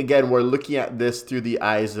like, again, we're looking at this through the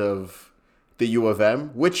eyes of the U of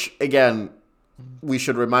M, which, again, we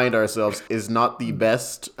should remind ourselves is not the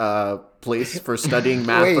best place for studying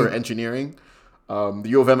math or Wait. engineering. The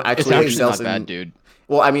U of M It's actually actually excels not bad, in. dude.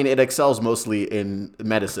 Well, I mean, it excels mostly in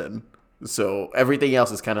medicine, so everything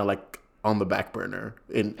else is kind of like on the back burner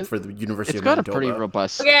for the University It's of got a Manitoba. pretty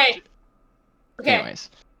robust. Okay. Anyways,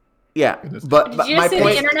 Yeah, but Did you my just say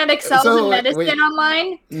point. the internet excels So, in medicine wait.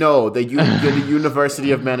 online? No, the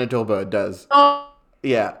University of Manitoba does. Oh,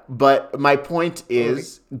 Yeah, but my point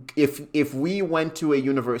is, if we went to a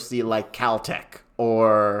university like Caltech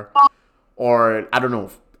or I don't know,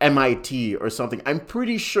 MIT or something, I'm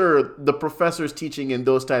pretty sure the professors teaching in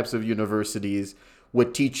those types of universities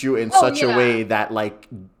would teach you in such a yeah. way that like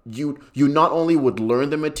you not only would learn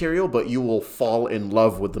the material, but you will fall in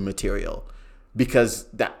love with the material because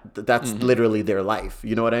that's literally their life.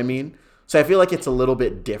 You know what I mean? So I feel like it's a little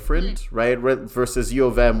bit different, right? Versus U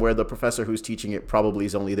of M, where the professor who's teaching it probably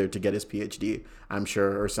is only there to get his PhD, I'm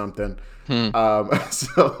sure, or something.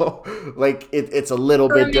 So like it's a little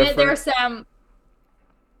for a bit minute there, different. Sam.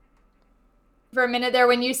 For a minute there,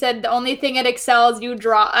 when you said the only thing it excels,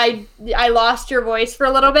 I lost your voice for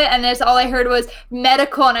a little bit, and that's all I heard was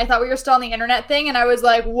medical, and I thought we were still on the internet thing, and I was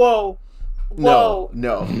like, whoa. No.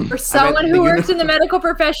 For someone who works in the medical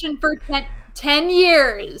profession for 10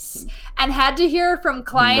 years and had to hear from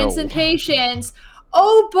clients No. and patients,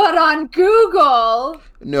 oh, but on Google.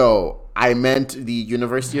 No, I meant the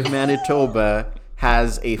University of Manitoba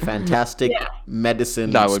has a fantastic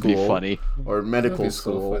medicine that would school be funny. or medical That'd be so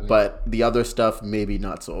school, funny. but the other stuff maybe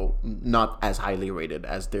not as highly rated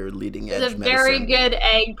as their leading edge It's a medicine. very good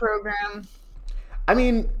egg program. I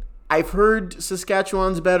mean, I've heard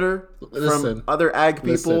Saskatchewan's better Listen, from other ag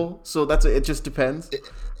people, listen. so it just depends.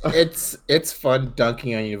 It's fun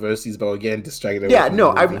dunking on universities, but we're getting distracted. away Yeah, from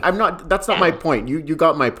no, the movie. I'm not. That's not my point. You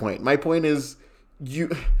got my point. My point is,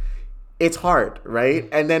 it's hard, right?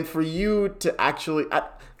 And then for you to actually,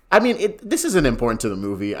 I mean, this isn't important to the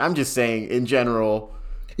movie. I'm just saying, in general,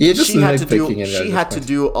 You're just she had to do. nitpicking it at She this had to point.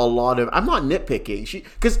 do a lot of. I'm not nitpicking.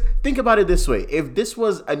 Because think about it this way: if this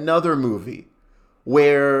was another movie,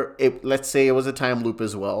 where let's say it was a time loop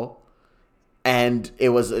as well, and it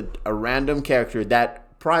was a random character that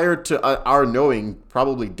prior to our knowing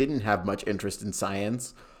probably didn't have much interest in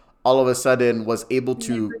science, all of a sudden was able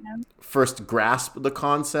to first grasp the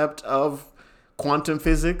concept of quantum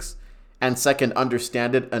physics and second,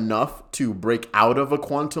 understand it enough to break out of a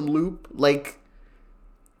quantum loop. Like,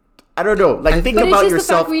 I don't know. Like, think But it's about just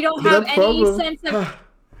yourself. the fact we don't The have any problem- sense of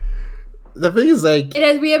The thing is, like,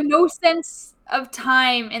 we have no sense of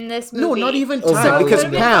time in this movie. No, not even Oh, time. so it Because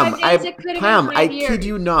could've been Pam, 5 days, it could've been Pam, 5 I years. kid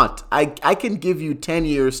you not. I can give you 10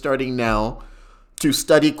 years starting now to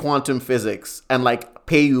study quantum physics and like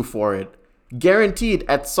pay you for it. Guaranteed,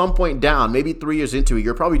 at some point down, maybe 3 years into it,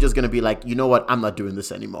 you're probably just gonna be like, you know what? I'm not doing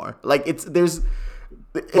this anymore. Like it No,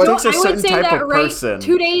 takes a I would certain say type that of right. person.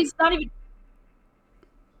 2 days, not even.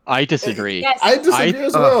 I disagree. Yes. I disagree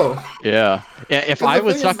as well. Yeah. If But I the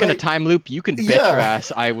was thing is, stuck in a like- time loop, you can bet Yeah. your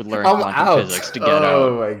ass I would learn I'm quantum out. physics to get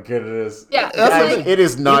Oh out. my goodness. Yeah, That's Guys, like- it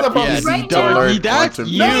is not Either from easy right to now- learn That's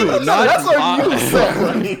quantum you, physics. not that's what you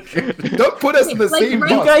us. said. Don't put us in the Like, same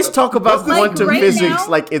right- You box. guys talk about Like, quantum right physics now-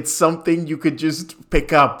 like it's something you could just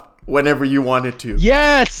pick up whenever you wanted to.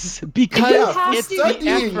 Yes, because Yeah, have it's to the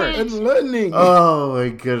studying effort. and learning. Oh my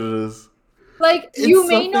goodness. Like It's you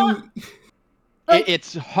may not. something- Like,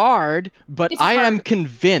 It's hard, but It's I am hard.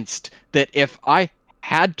 convinced that if I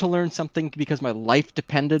had to learn something because my life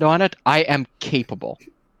depended on it, I am capable.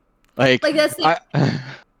 Like that's the,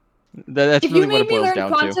 that's if really you what made it me boils learn down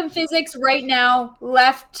to. quantum physics right now,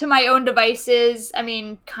 left to my own devices, I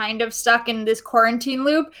mean, kind of stuck in this quarantine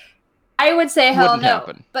loop, I would say hell Wouldn't no.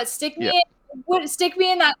 happen. But stick me Yeah. stick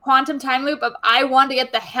me in that quantum time loop of I want to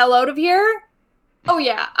get the hell out of here. Oh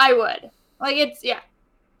yeah, I would. Like it's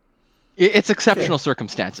It's exceptional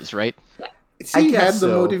circumstances, right? I She guess had the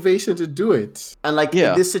so. motivation to do it. And like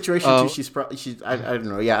Yeah. in this situation Oh. too, she's I don't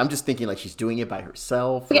know. Yeah, I'm just thinking like she's doing it by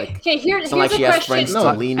herself. Okay, Like okay, it's here's not like a she has question. friends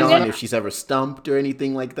No, to lean I'm on gonna- if she's ever stumped or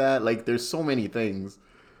anything like that. Like there's so many things.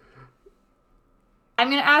 I'm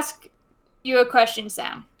gonna ask you a question,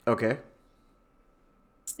 Sam. Okay.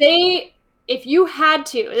 Say if you had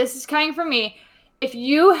to, this is coming from me, if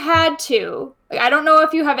you had to, like, I don't know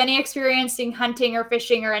if you have any experience in hunting or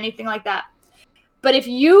fishing or anything like that, but if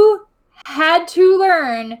you had to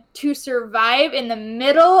learn to survive in the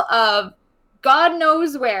middle of God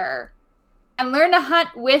knows where and learn to hunt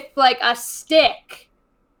with like a stick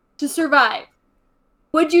to survive,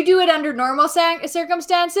 would you do it under normal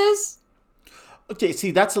circumstances? Okay,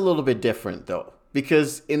 see that's a little bit different though.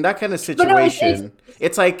 Because in that kind of But no, it's- situation,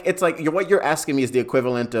 it's like what you're asking me is the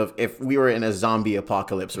equivalent of if we were in a zombie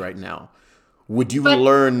apocalypse right now. Would you But,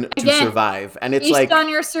 learn to again, survive? And it's Based like on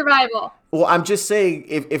your survival. well, I'm just saying,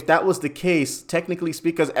 if that was the case, technically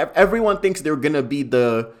speaking, because everyone thinks they're gonna be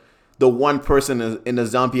the one person in a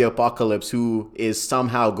zombie apocalypse who is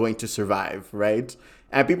somehow going to survive, right?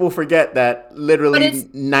 And people forget that But literally it's-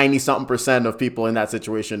 90-something% of people in that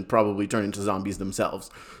situation probably turn into zombies themselves.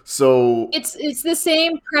 So It's the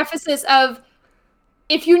same prefaces of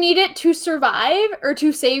if you need it to survive or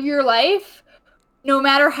to save your life, no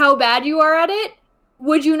matter how bad you are at it,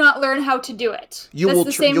 would you not learn how to do it? you That's will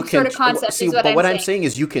the tr- same you can sort of tr- concept see, is what but I'm what saying. I'm saying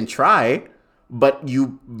is you can try, but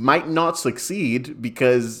you might not succeed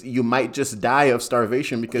because you might just die of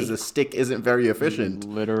starvation because the stick isn't very efficient.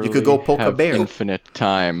 Literally, you could go poke a have bear. infinite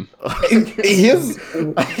time. Here's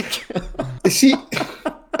she.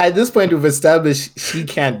 At this point, we've established she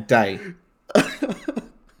can't die.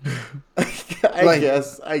 I Like-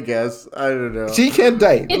 guess. I don't know. She can't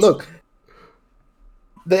die. It's- Look,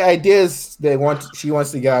 the idea is she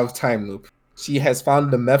wants to get out of time loop. She has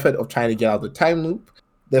found the method of trying to get out of the time loop.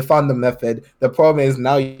 They found the method. The problem is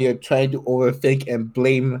now you're trying to overthink and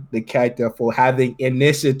blame the character for having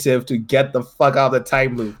initiative to get the fuck out of the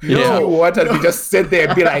time loop. Yeah. You want her to just sit there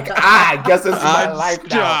and be like, I guess this is my I'm life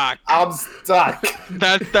now. stuck." I'm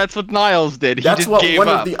stuck. That's what Niles did. He That's just what gave one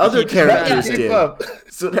of up. the other He just characters Gave did. up.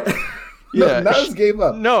 So that, Yeah, No, Niles gave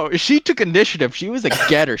up. No, she took initiative. She was a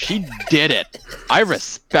getter. She did it. I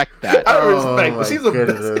respect that. I Oh respect. my She's a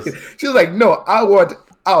goodness. best. She's like, no, I want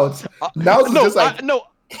out. Now it's no, just like,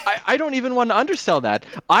 I don't even want to undersell that.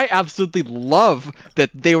 I absolutely love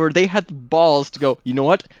that they had the balls to go, you know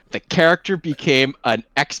what? The character became an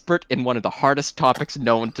expert in one of the hardest topics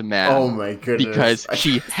known to man. oh my goodness. Because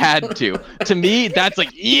she had to. To me, that's like,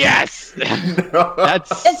 yes!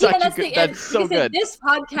 That's And see, such and a that's good, the that's so like I said, good. This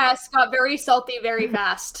podcast got very salty very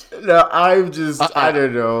fast. No, I'm just. I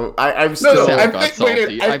don't know. I'm no, still. no, Sam I got think,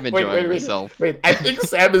 salty. I'm enjoying myself. Wait, I think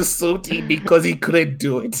Sam is salty because he couldn't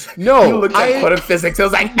do it. No, he looked at I- quantum physics. He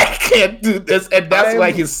was like, I can't do this, and that's why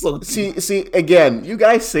I'm- he's salty. See, again, you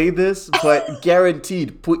guys say this, but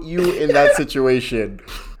guaranteed, put you in that situation.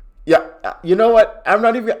 Yeah, You know what?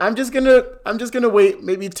 I'm just gonna wait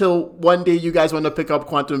maybe till one day you guys want to pick up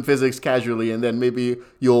quantum physics casually, and then maybe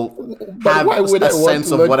you'll But have why would I a want sense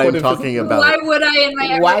to of learn what I'm quantum talking physics? about. Why would I in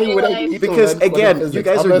my Why everyday would I life? need to Because, learn quantum again, physics? you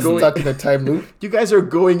guys I'm are not going- stuck in a time loop. You guys are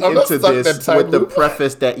going I'm not into stuck in this time with the loop.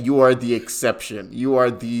 preface that you are the exception. You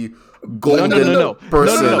are the golden no.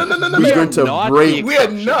 person No. who's We going are to not break. the We are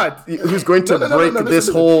not. Who's going to No, break this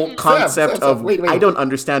listen. whole Sam, concept Sam, of wait. I don't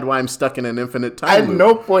understand why I'm stuck in an infinite time At loop.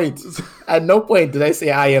 no point did I say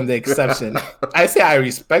I am the exception. I say I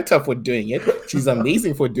respect her for doing it. She's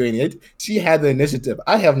amazing for doing it. She had the initiative.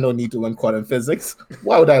 I have no need to learn quantum physics.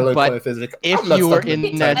 Why would I learn But quantum physics? If I'm not you were stuck in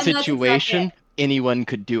the that time. And that's situation, exactly anyone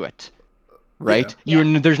could do it. Right?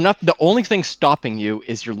 Yeah. There's not the only thing stopping you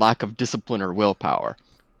is your lack of discipline or willpower.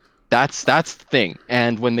 That's the thing.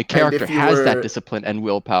 And when the character if you has were- that discipline and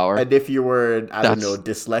willpower, And if you were, I don't That's- know,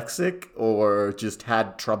 dyslexic or just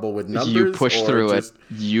had trouble with numbers, you push or through just,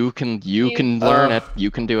 it. You can learn it. You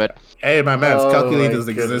can do it. Hey, my man, Oh calculators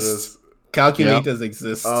my exist. goodness. Calculators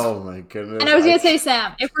exist. Oh my goodness! And I was gonna say,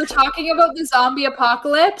 Sam, if we're talking about the zombie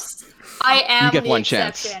apocalypse, I am get the one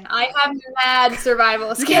chance. exception. I have mad survival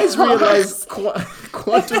You skills. guys realize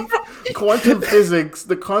quantum physics,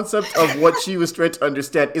 the concept of what she was trying to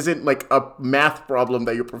understand, isn't like a math problem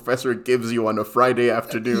that your professor gives you on a Friday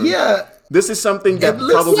afternoon. Yeah. This is something that It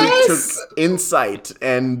looks- probably Yes! took insight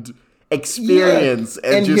and experience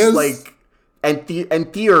and and just here's- like and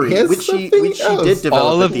theory, here's which she something did else. develop.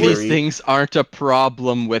 All a of these theory. things aren't a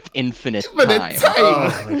problem with infinite But the time. time.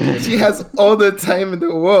 Oh, my goodness. She has all the time in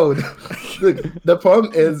the world. Look, the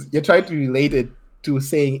problem is you're trying to relate it to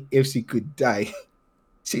saying if she could die.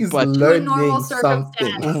 She's But- To a learning normal something.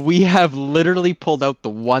 circumstance. We have literally pulled out the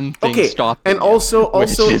one thing Okay, stopping and you, also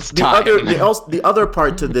which is the time. the other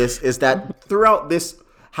part to this is that throughout this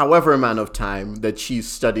however amount of time that she's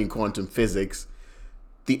studying quantum physics,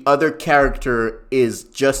 the other character is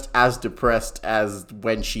just as depressed as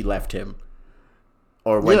when she left him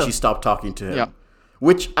or when Yeah. she stopped talking to him. Yeah.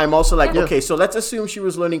 Which I'm also like, Yeah. okay, so let's assume she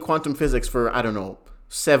was learning quantum physics for, I don't know,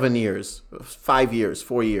 7 years, 5 years,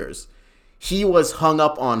 4 years. He was hung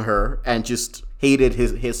up on her and just hated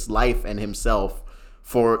his life and himself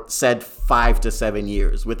for said 5 to 7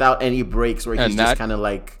 years without any breaks where he's And just that- kind of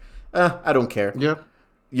like, I don't care. Yeah.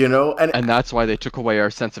 You know? And that's why they took away our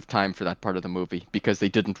sense of time for that part of the movie, because they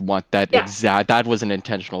didn't want that Yeah. that was an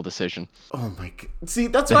intentional decision. oh my god. See,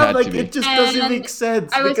 that's It why I'm had like, to be. it just doesn't And make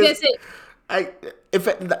sense. I was gonna because say, It's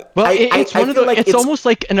one of feel the. like it's almost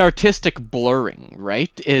like an artistic blurring, right?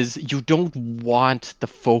 Is you don't want the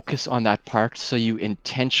focus on that part, so you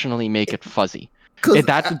intentionally make it fuzzy. 'Cause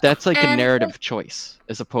That's like a And- narrative choice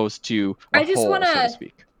as opposed to a I just whole, so wanna- to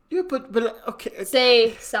speak. Yeah, but okay.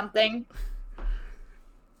 say something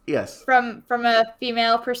Yes. from a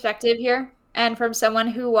female perspective here, and from someone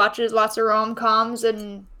who watches lots of rom-coms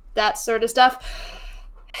and that sort of stuff.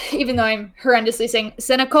 Even though I'm horrendously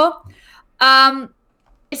cynical,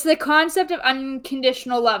 it's the concept of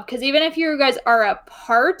unconditional love. Because even if you guys are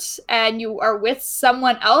apart and you are with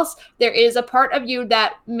someone else, there is a part of you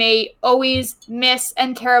that may always miss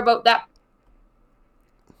and care about that.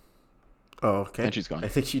 Oh, okay. And she's gone. I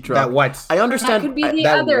think she dropped. that what? I That understand. could be I- the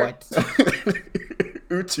That other. what?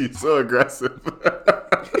 Uchi, so aggressive.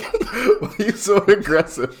 Why are you so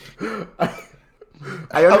aggressive?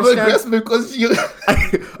 I I'm understand. aggressive because you.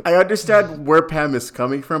 I understand where Pam is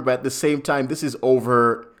coming from, but at the same time, this is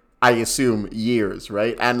over, I assume, years,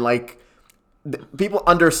 right? And like, people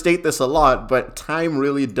understate this a lot, but time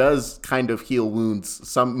really does kind of heal wounds.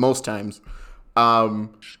 Most times. How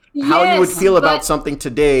you would Yes, feel about but- something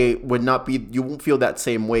today would not be. You won't feel that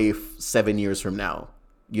same way 7 years from now.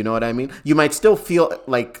 You know what I mean? You might still feel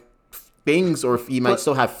like things, or you might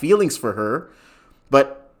still have feelings for her,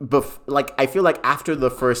 but like I feel like after the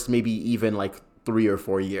first maybe even like 3 or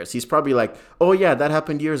 4 years, he's probably like, oh yeah, that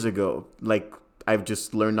happened years ago. Like I've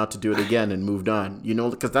just learned not to do it again and moved on. You know,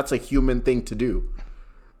 because that's a human thing to do.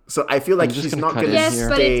 So I feel like I'm just she's gonna not cut gonna in Yes, here.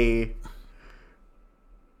 but stay.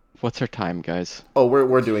 What's our time, guys? Oh,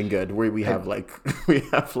 we're doing good. We have like we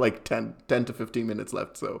have like 10 to 15 minutes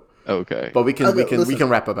left. So, Okay. but we can Okay, we listen. can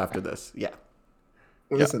wrap up after this. Yeah.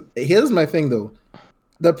 Listen, here's my thing though.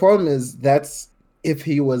 The problem is that's if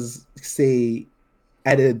he was, say,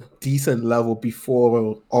 at a decent level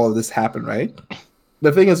before all this happened, right?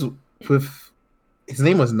 The thing is, with his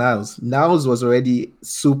name was Niles. Niles was already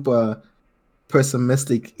super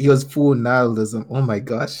pessimistic. He was full nihilism. Oh my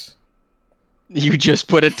gosh. You just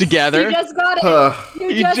put it together. You just got it. You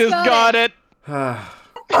You just got it.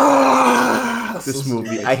 This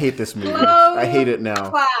movie. I hate this movie. Hello? I hate it now.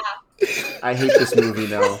 Clap. I hate this movie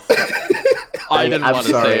now. I didn't I'm want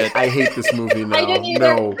to sorry. say it. I hate this movie now. didn't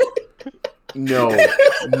either. No.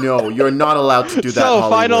 No, you're not allowed to do that. So,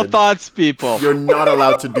 final Hollywood. thoughts, people. You're not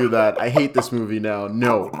allowed to do that. I hate this movie now.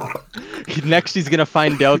 No. Next, he's gonna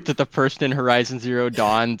find out that the person in Horizon Zero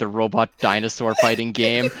Dawn, the robot dinosaur fighting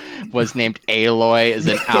game, was named Aloy as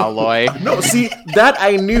an alloy. No, see, that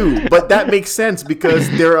I knew, but that makes sense because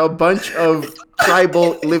there are a bunch of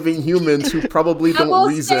tribal living humans who probably don't Double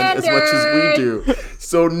reason as much as we standard. do.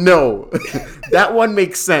 So no, that one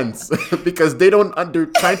makes sense because they don't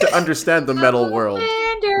trying to understand the metal world.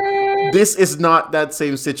 Standard. This is not that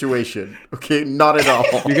same situation. Okay, not at all.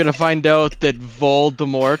 You're gonna find out that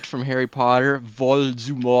Voldemort from Harry Potter,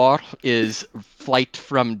 Volzumor, is flight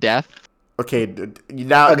from death. Okay,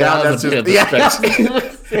 now that that's was a just bit of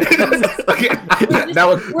a Okay, that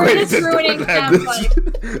was We're just ruining Cam's life.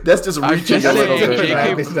 that's just I'm reaching just a little saying,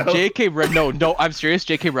 bit. no, I'm serious.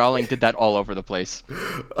 J.K. Rowling did that all over the place.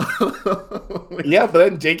 Yeah, but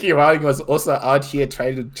then J.K. Rowling was also out here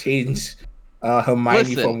trying to change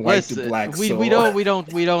Hermione from white to black. We so-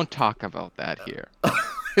 we don't talk about that here.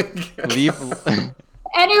 Leave.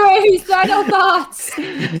 Anyway, final thoughts.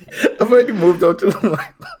 I've already moved on to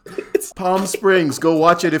Palm Springs, go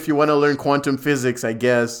watch it if you want to learn quantum physics, I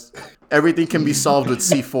guess. Everything can be solved with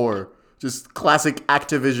C4. Just classic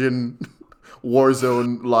Activision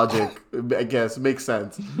Warzone logic, I guess. Makes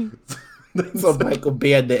sense. so Michael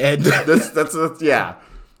Bay at the end. That's yeah.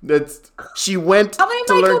 She went How many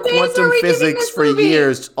to learn Michael Bays are quantum we giving physics this for movie?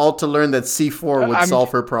 years, all to learn that C4 would I'm-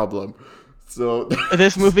 solve her problem. So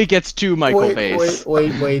This movie gets two Michael Bays.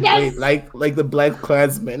 Wait, Yes. like the Black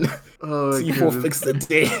Klansman. oh, my C4 goodness. fixed the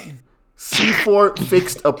day. C4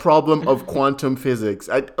 fixed a problem of quantum physics.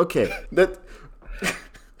 Okay, that.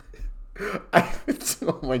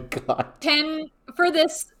 Oh my god.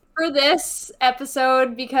 For this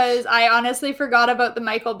episode, because I honestly forgot about the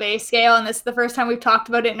Michael Bay scale, and this is the first time we've talked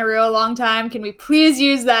about it in a real long time. Can we please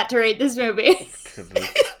use that to rate this movie?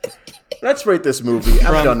 Let's rate this movie.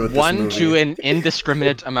 I'm done From with one this movie. to an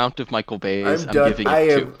indiscriminate amount of Michael Bays, I'm I'm done. giving I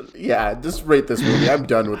it am. two. Yeah, just rate this movie. I'm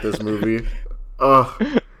done with this movie.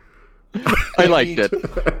 Ugh. I liked it.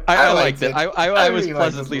 I liked it. liked it. I was really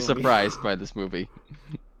liked this pleasantly movie. surprised by this movie.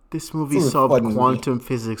 This movie It's a solved fun movie. quantum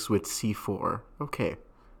physics with C4. Okay,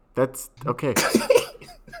 that's okay.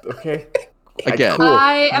 Okay. Again. Cool.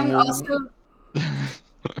 I am also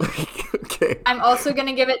Okay. I'm also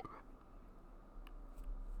gonna give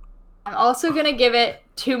it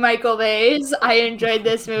to Michael Bays. I enjoyed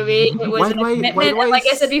this movie. It was Why an do I- commitment, why do I and like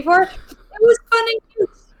I said before, it was fun and cute.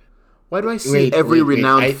 Why do I see Wait, every wait,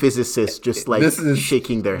 renowned I- physicist just like this is-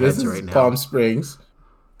 shaking their This heads is right now? Palm Springs.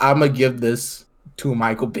 I'm gonna give this to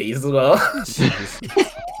Michael Bay as well.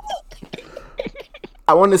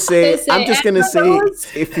 I want to say, Say I'm just gonna say, Ambrose.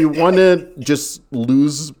 if you want to just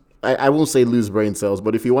lose, I won't say lose brain cells,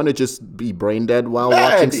 but if you want to just be brain dead while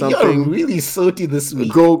watching You're something, really salty this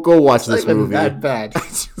week. go watch It's this not even movie. that bad.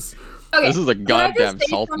 Okay, This is a can I just goddamn say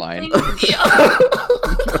salt something? mine. Can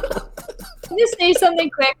I just say something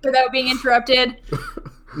quick without being interrupted?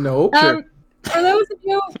 No. For those of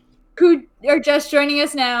you who are just joining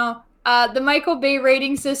us now, the Michael Bay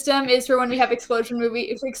rating system is for when we have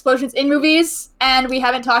explosions in movies, and we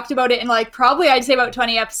haven't talked about it in like probably I'd say about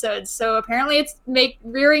 20 episodes. So apparently it's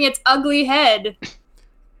rearing its ugly head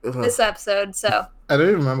this episode. So I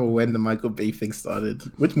don't remember when the Michael Bay thing started.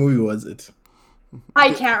 Which movie was it?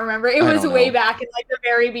 I can't remember. It I was don't way know. back in like the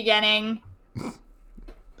very beginning.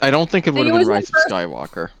 I don't think it would think have it been was Rise the of first-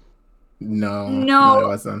 Skywalker. No. No. it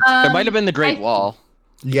wasn't. It might have been The Great I- Wall.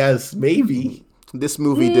 Yes, maybe. This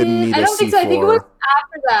movie didn't need I a don't think so. I think it C4. was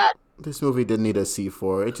after that. This movie didn't need a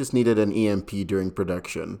C4. It just needed an EMP during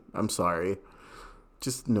production. I'm sorry.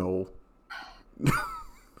 Just no.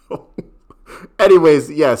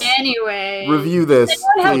 Anyways, yes. Anyway. Review this,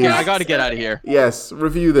 Anyone have please. Okay, I gotta get out of here. Yes,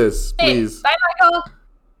 review this, Hey, please. bye, Michael.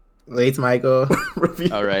 Late, Michael. Review.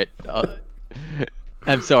 All right.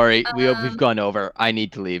 I'm sorry. We've gone over. I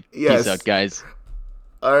need to leave. Yes. Peace out, guys.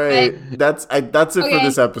 All right, that's it for Okay.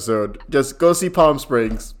 this episode. Just go see Palm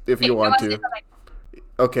Springs if you Hey, want I wanna to. say something.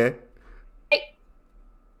 Okay.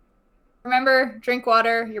 Remember, drink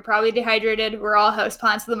water. You're probably dehydrated. We're all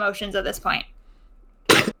houseplants of the motions at this point.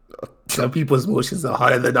 Some people's emotions are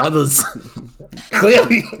harder than others.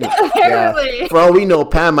 Clearly. Apparently. For all we know,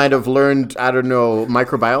 Pam might have learned, I don't know,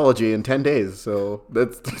 microbiology in 10 days. So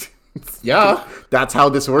Yeah. that's how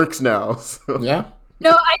this works now. So. Yeah.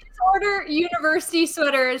 No, I just order university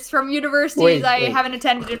sweaters from universities Wait, I wait. haven't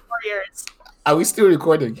attended in 4 years. Are we still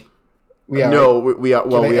recording? We are. No, we are.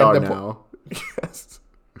 Well, Can I we end are the now. Yes.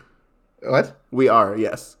 What? We are,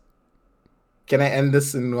 yes. Can I end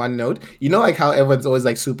this in one note? You know, like how everyone's always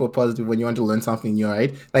like super positive when you want to learn something new,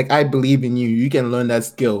 right? Like, I believe in you. You can learn that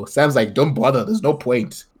skill. Sam's like, don't bother. There's no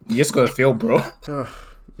point. You're just gonna fail, bro.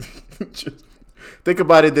 Just think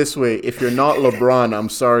about it this way: if you're not LeBron, I'm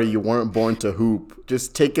sorry you weren't born to hoop.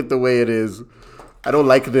 Just take it the way it is. I don't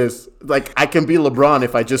like this. Like, I can be LeBron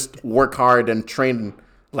if I just work hard and train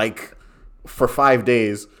like for 5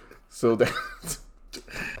 days. So that.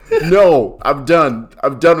 No, I'm done.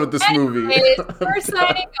 I'm done with this movie. Anyways, we're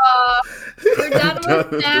signing off. We're done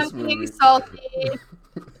with Sam this being movie. salty.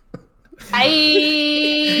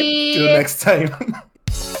 Bye. Till next time.